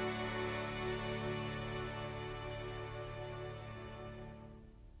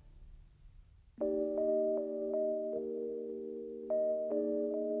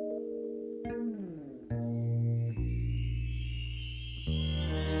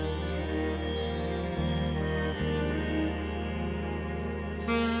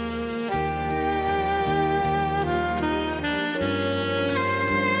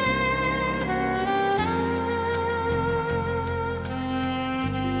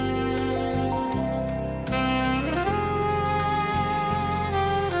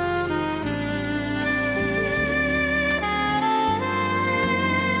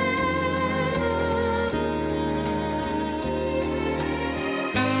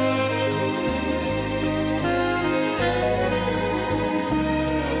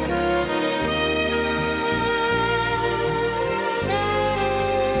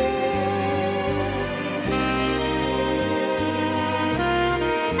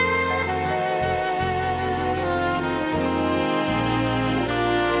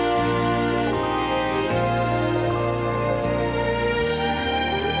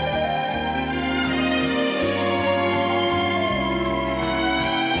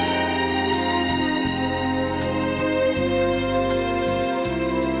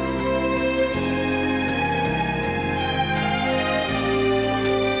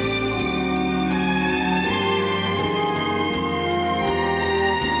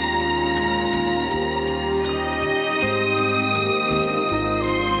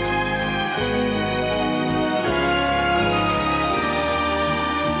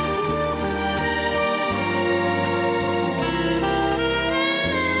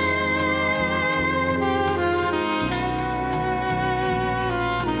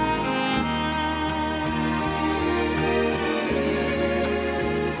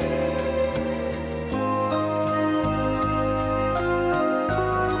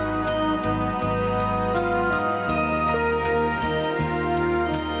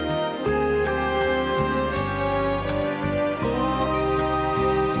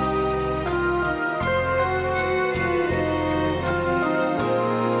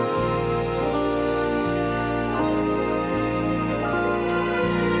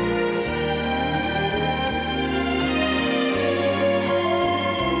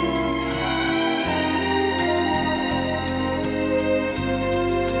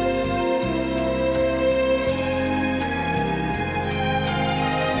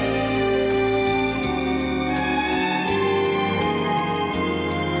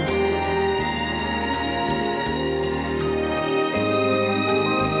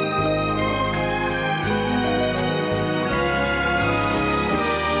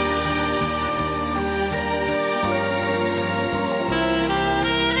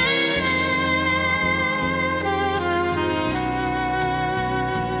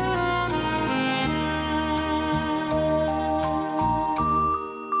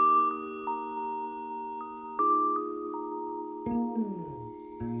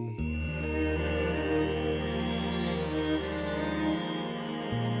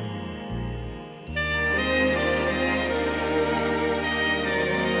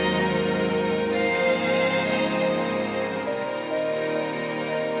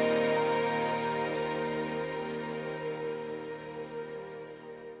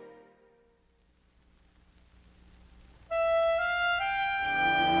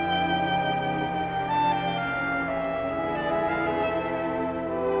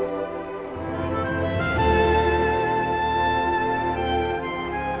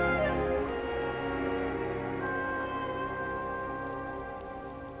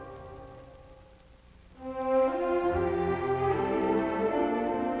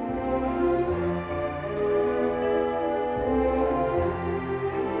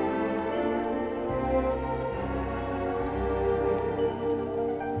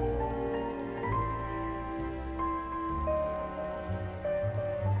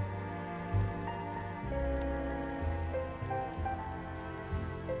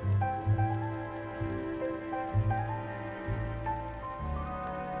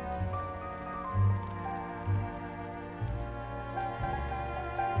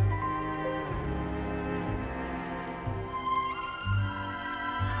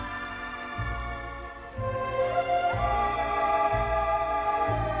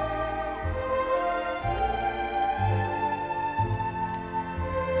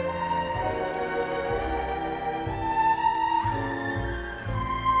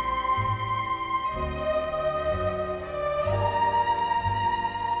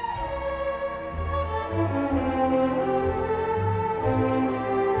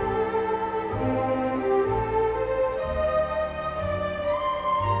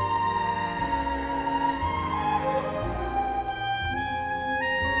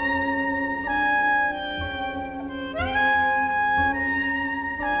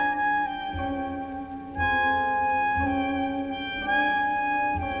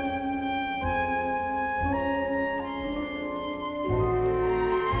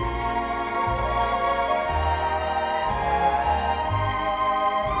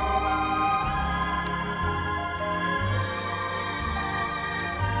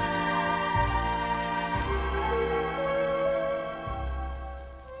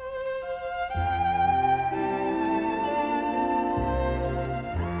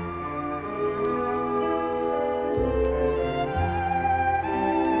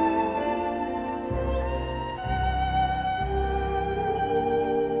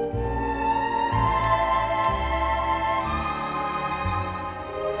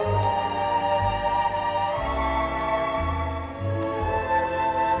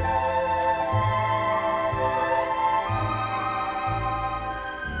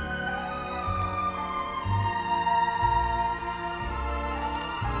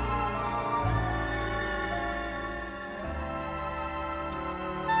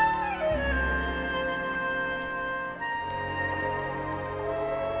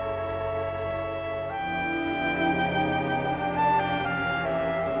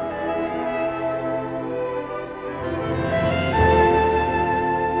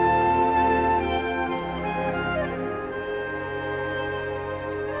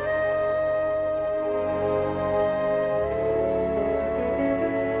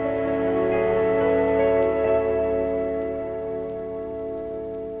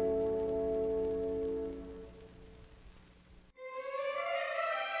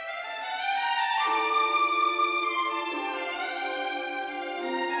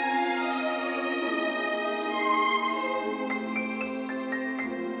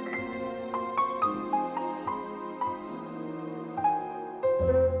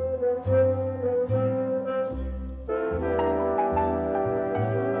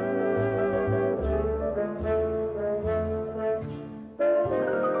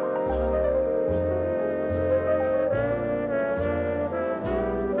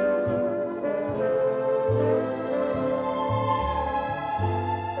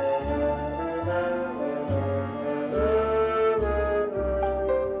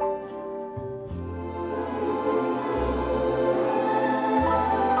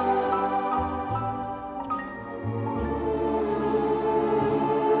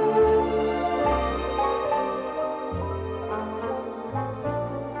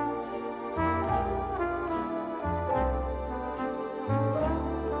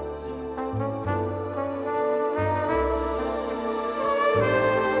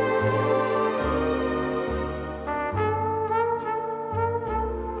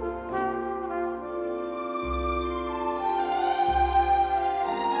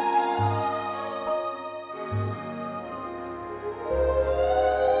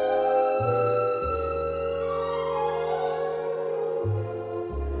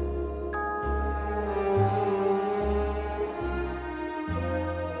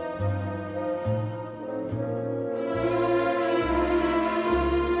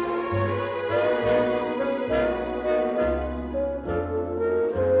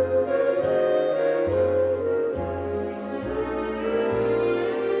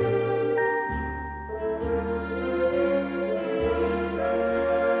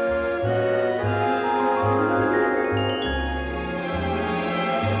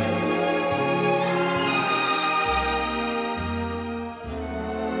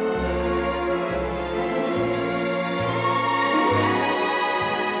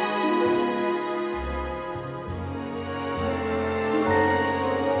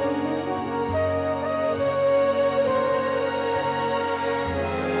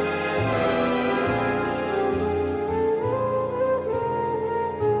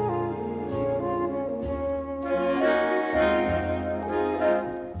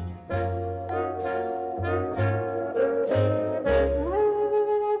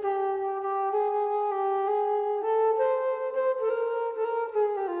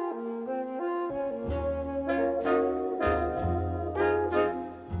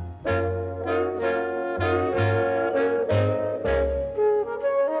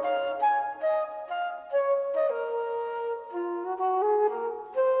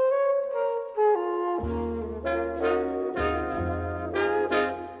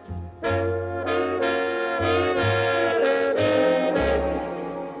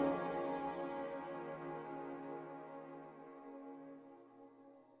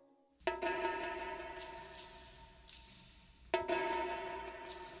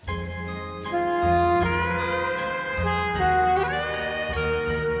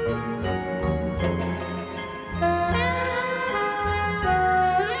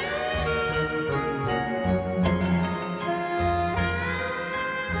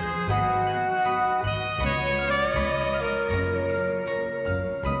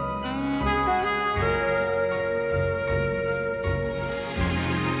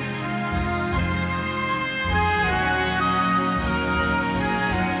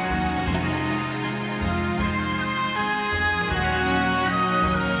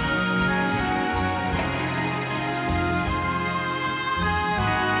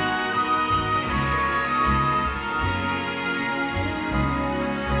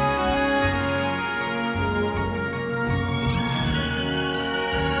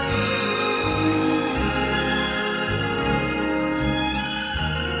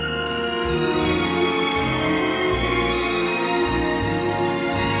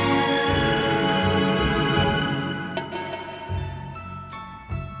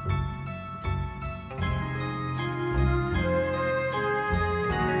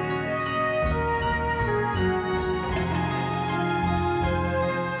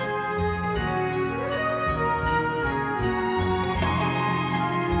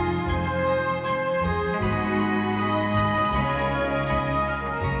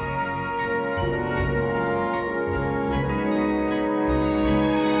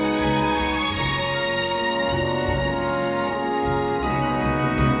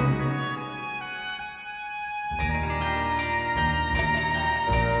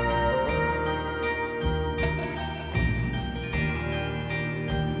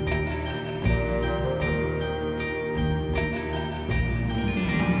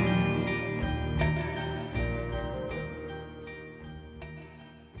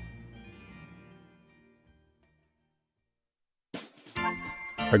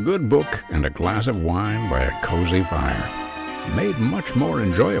 A good book and a glass of wine by a cozy fire, made much more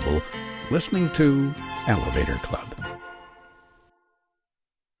enjoyable listening to Elevator Club.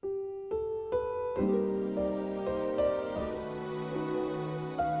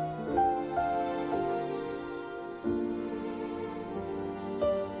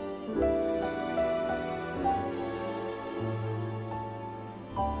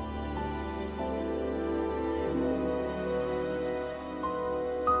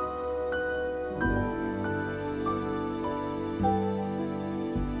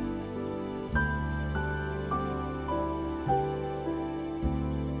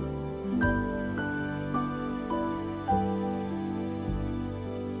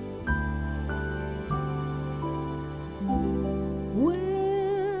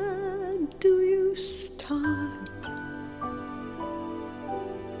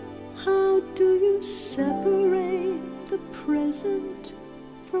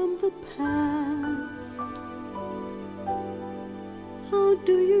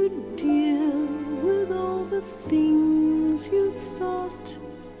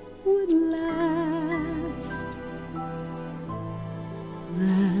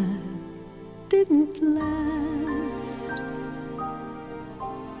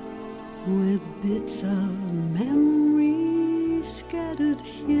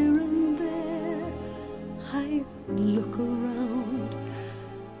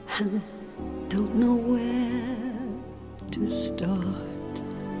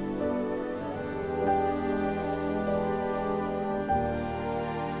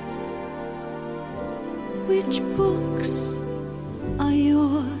 Which books are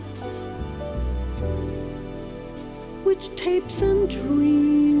yours? Which tapes and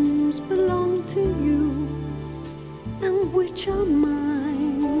dreams belong to you? And which are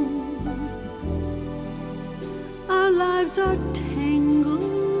mine? Our lives are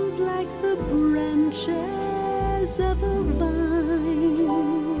tangled like the branches of a vine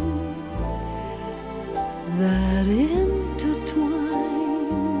that intertwine.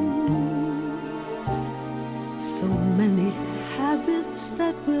 So many habits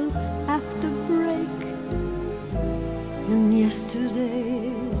that we'll have to break, and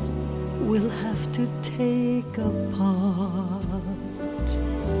yesterdays we'll have to take apart.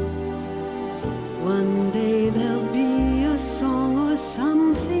 One day there'll be a song or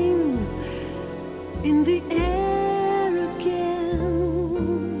something in the air again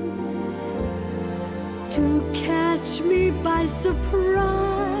to catch me by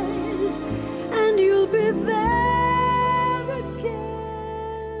surprise, and you'll be there.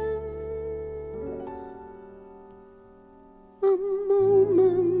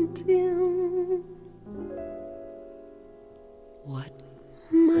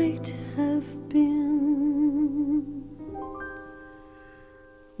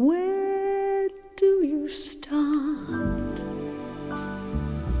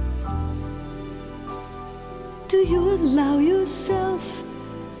 Allow yourself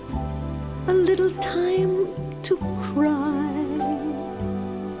a little time to cry,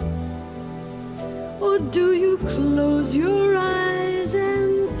 or do you close your eyes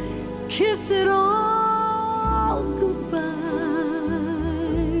and kiss it all goodbye?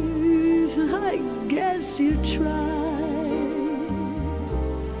 I guess you try,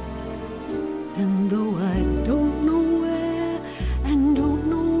 and though I don't know where and don't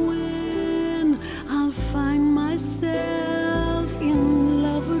know when I'll find myself in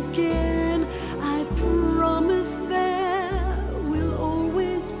love again, I promise there will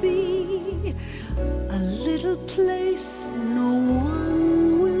always be a little place no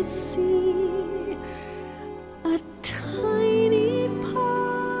one will see, a tiny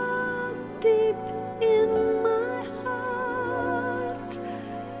part deep in my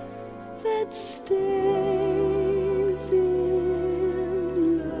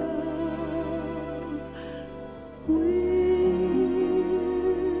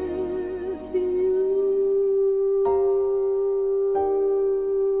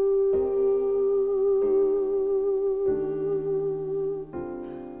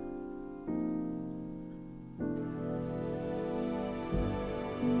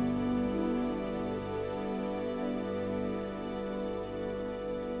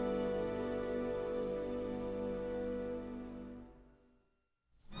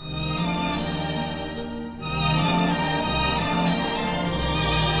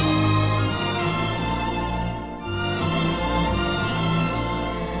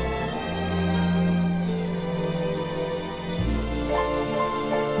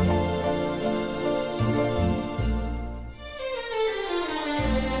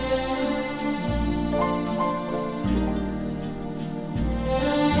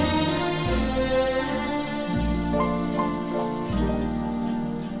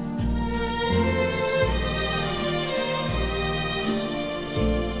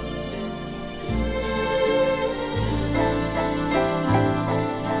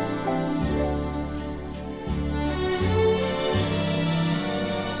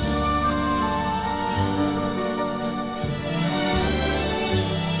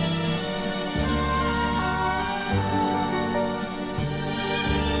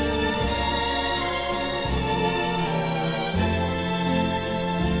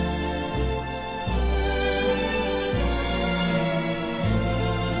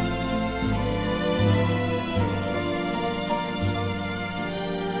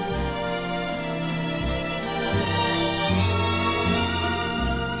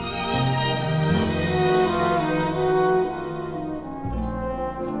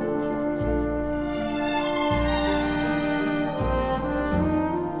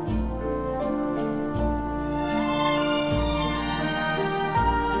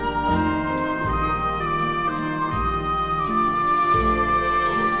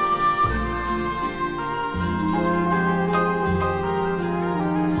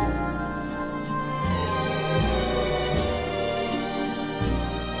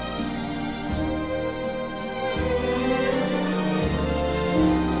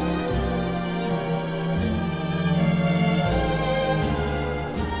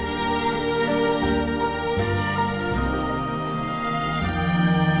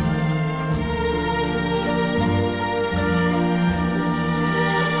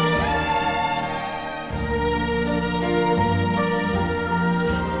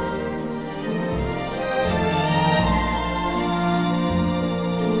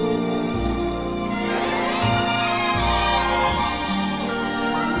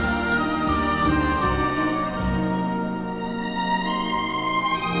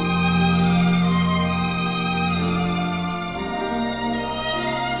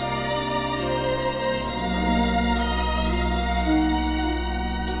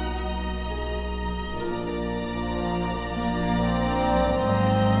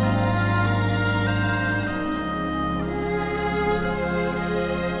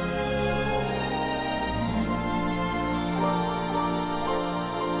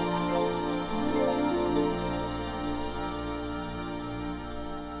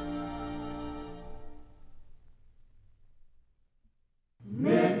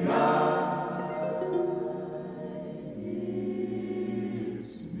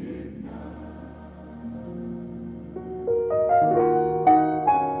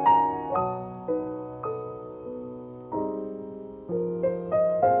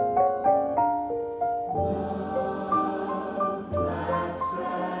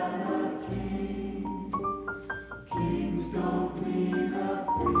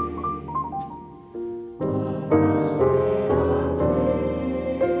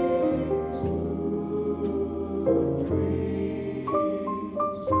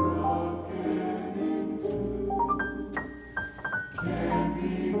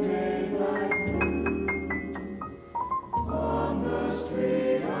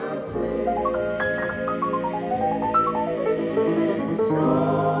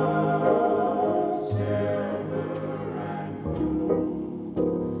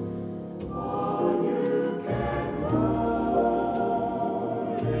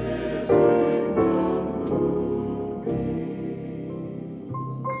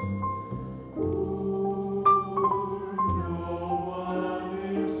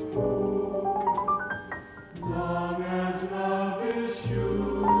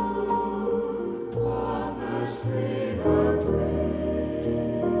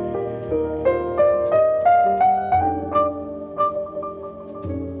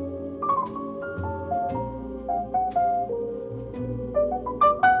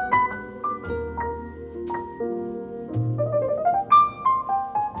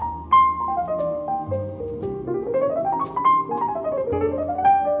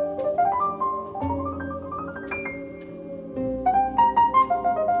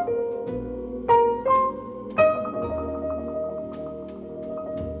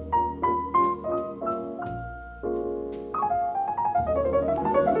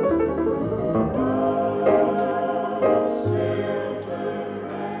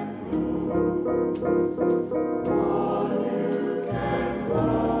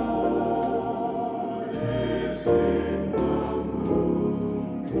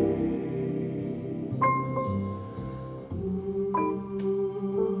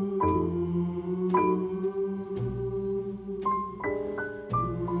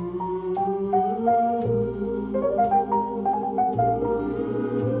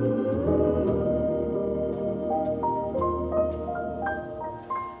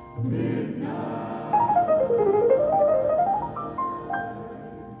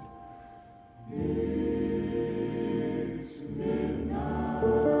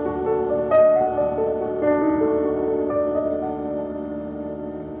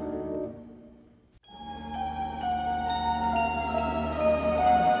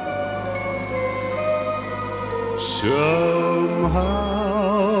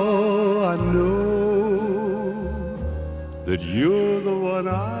Somehow I know that you're the one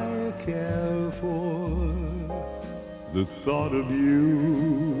I care for. The thought of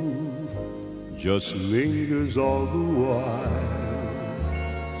you just lingers all the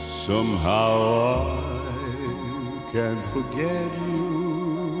while. Somehow I can't forget you.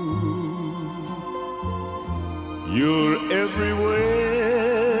 You're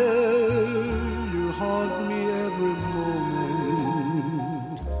everywhere, you haunt me every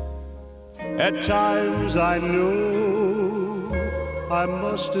moment. At times I know I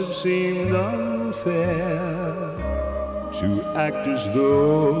must have seemed unfair to act as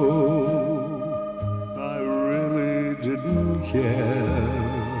though I really didn't care.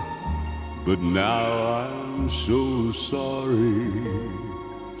 But now I'm so sorry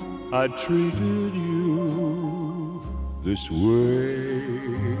I treated you this way.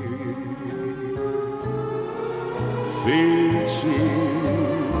 Fate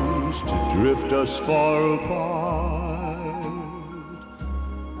seems to drift us far apart,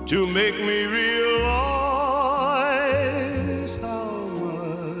 to make me realize how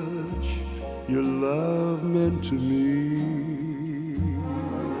much your love meant to me.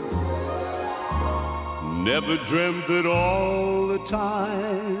 Never dreamt that all the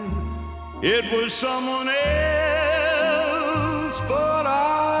time it was someone else, but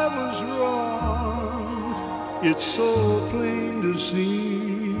I was wrong. It's so plain to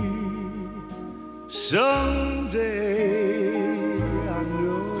see. Someday I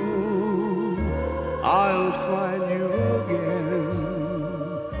know I'll find you again,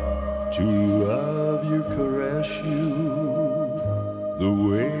 to love you, caress you the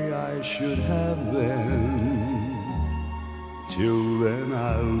way I should have then. Till then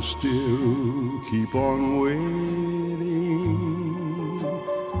I'll still keep on waiting.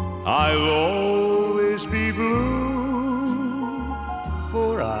 I'll always be blue,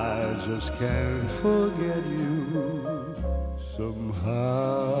 for I just can't forget you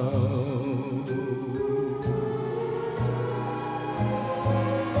somehow.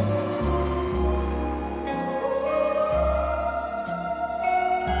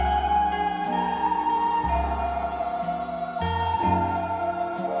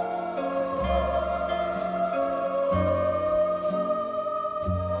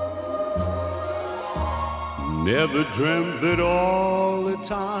 Never dreamt that all the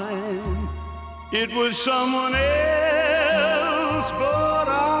time it was someone else, but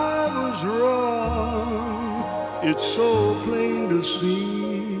I was wrong. It's so plain to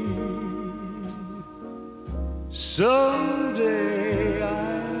see. Someday I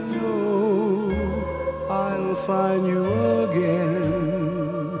know I'll find you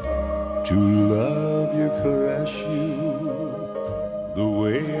again, to love you, caress you the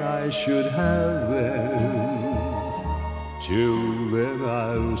way I should have then. Till then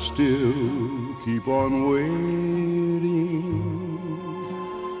I'll still keep on waiting.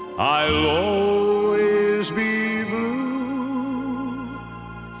 I'll always be blue,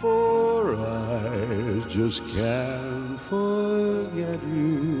 for I just can't forget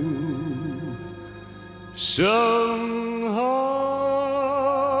you somehow.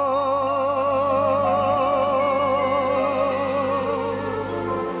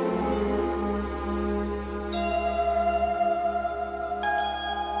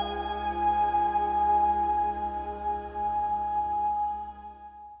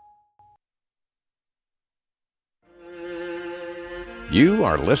 You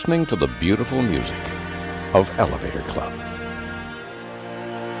are listening to the beautiful music of Elevator Club.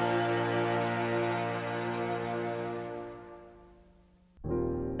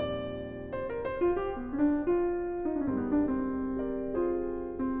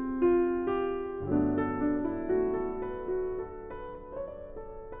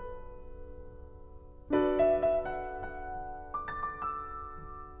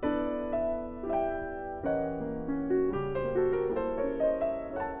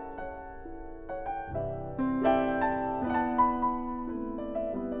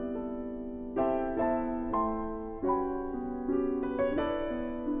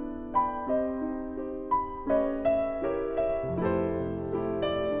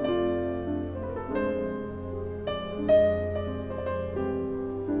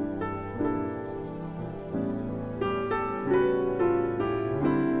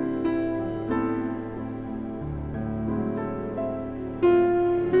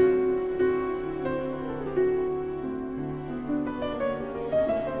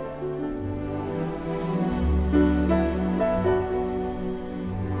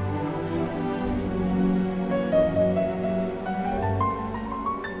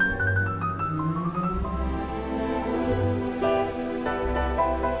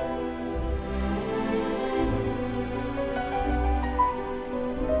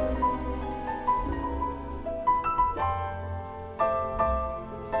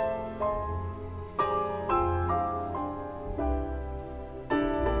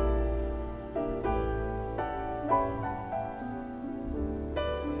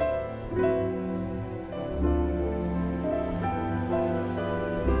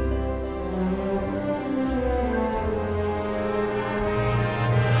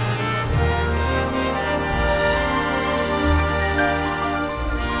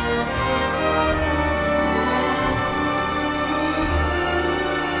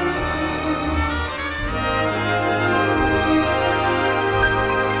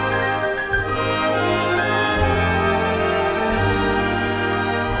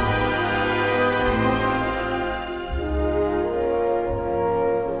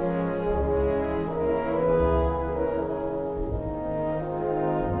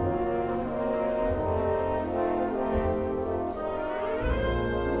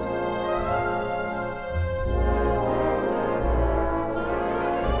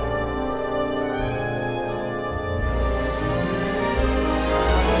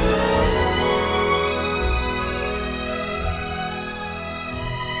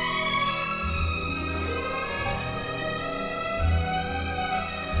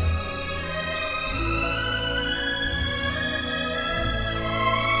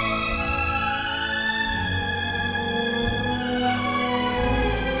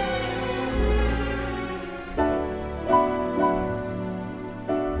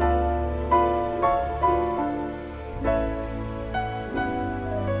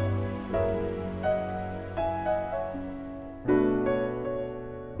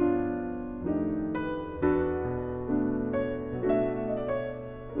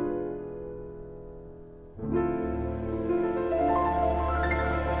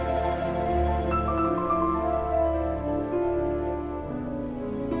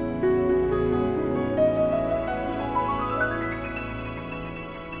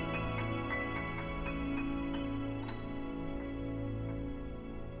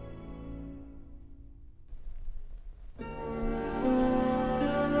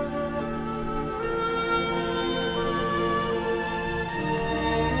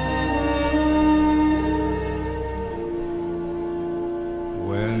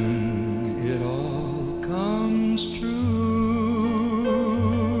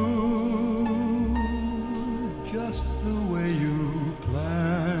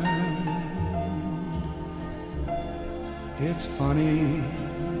 It's funny,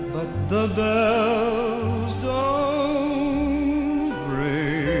 but the bells don't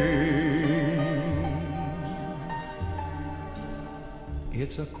ring.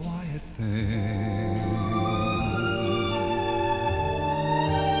 It's a quiet thing.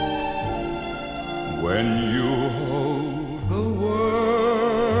 When you hold the world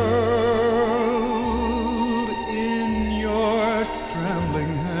in your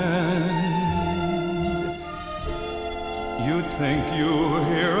trembling hand, you'd think you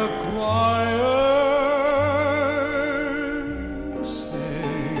hear a choir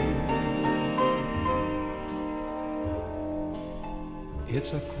sing.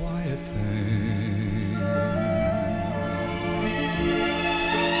 It's a quiet thing.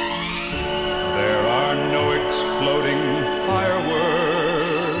 There are no exploding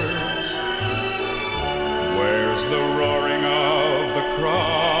fireworks. Where's the roaring of the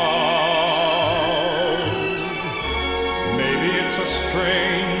crowd? Maybe it's a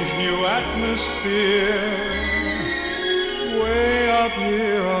strange new atmosphere way up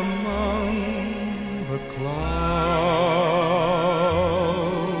here among the clouds.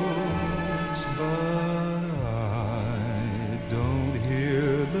 But I don't hear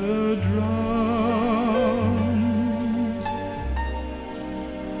the drums.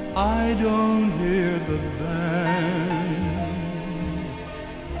 I don't hear the band.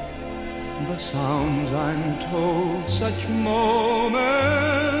 The sounds I'm told such moments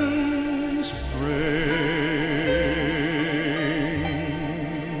bring.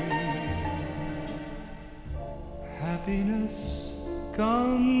 Happiness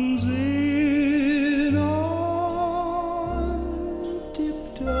comes in on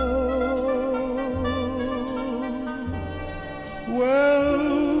tiptoe. Well,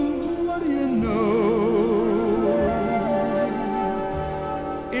 what do you know?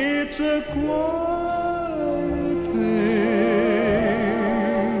 It's a quiet thing,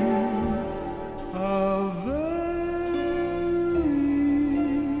 a very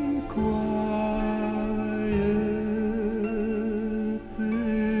quiet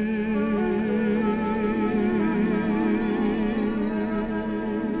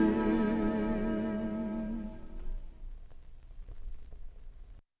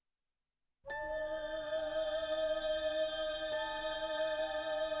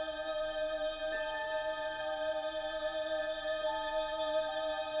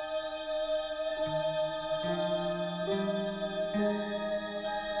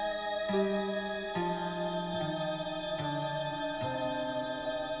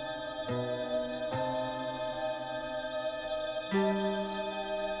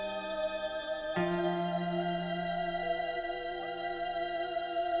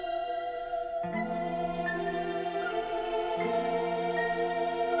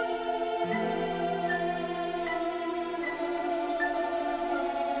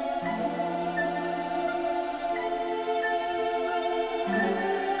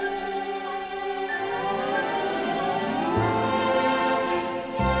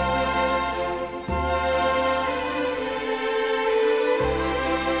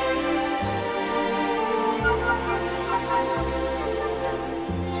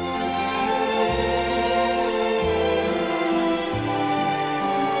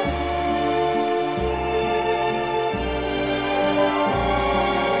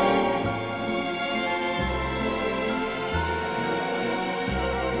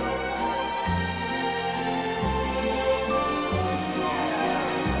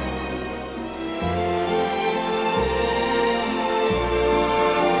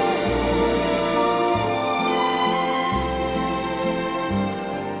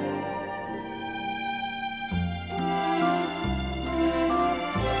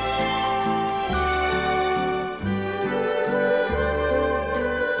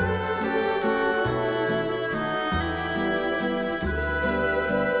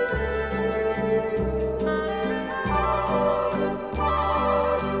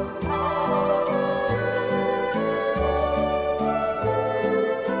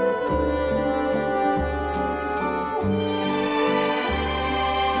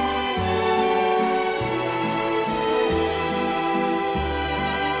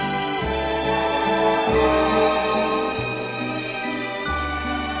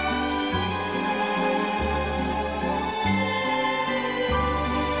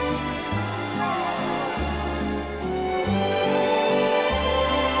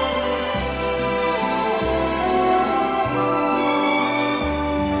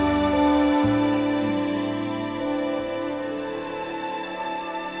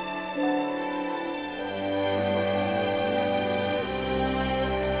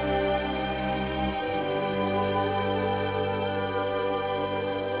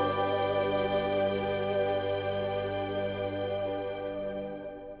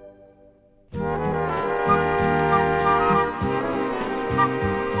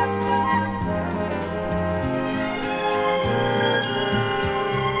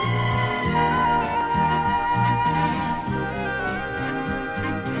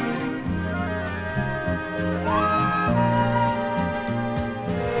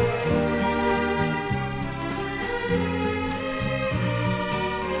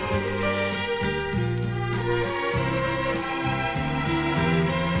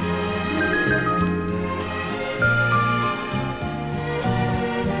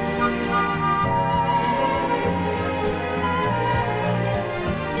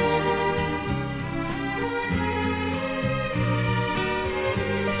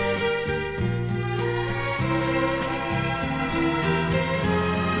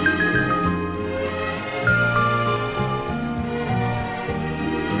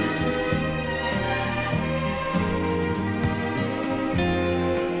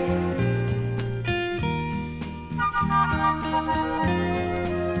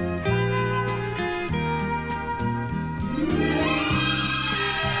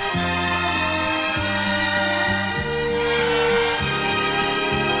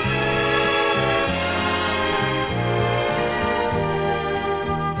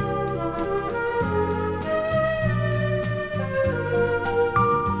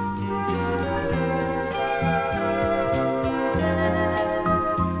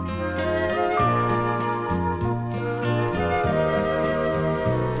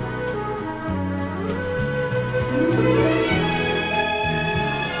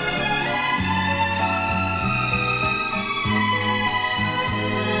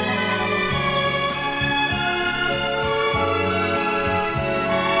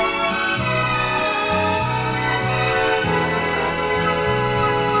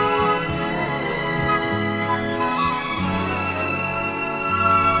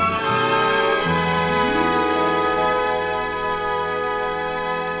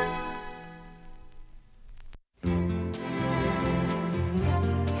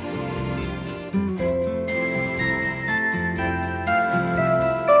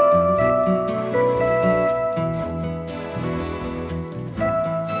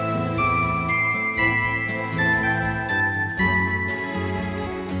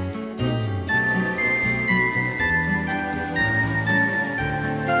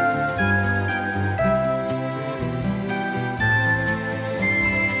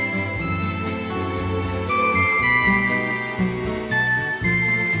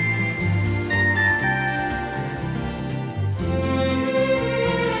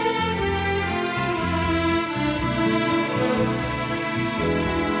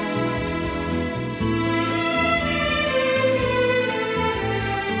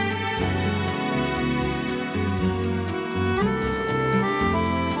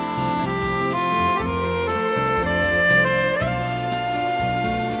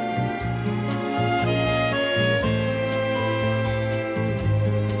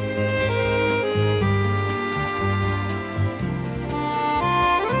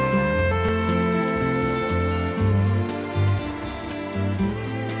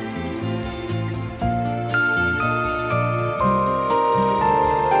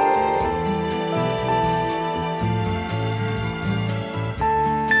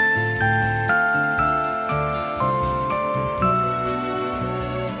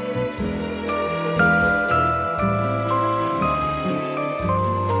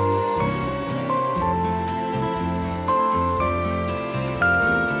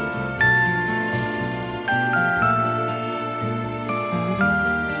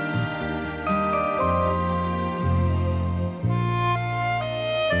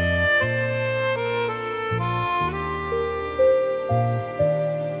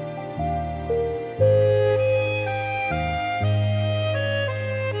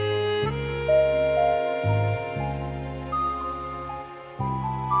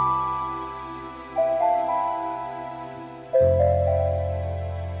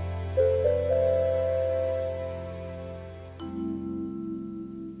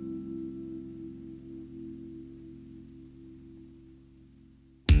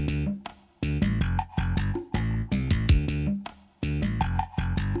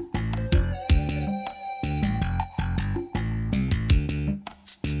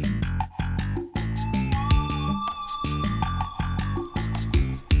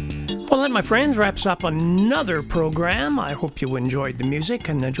Well, that, my friends, wraps up another program. I hope you enjoyed the music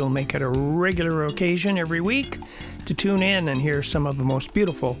and that you'll make it a regular occasion every week to tune in and hear some of the most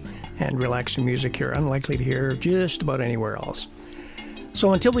beautiful and relaxing music you're unlikely to hear just about anywhere else.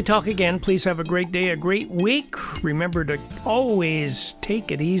 So until we talk again, please have a great day, a great week. Remember to always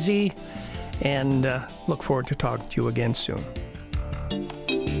take it easy, and look forward to talking to you again soon.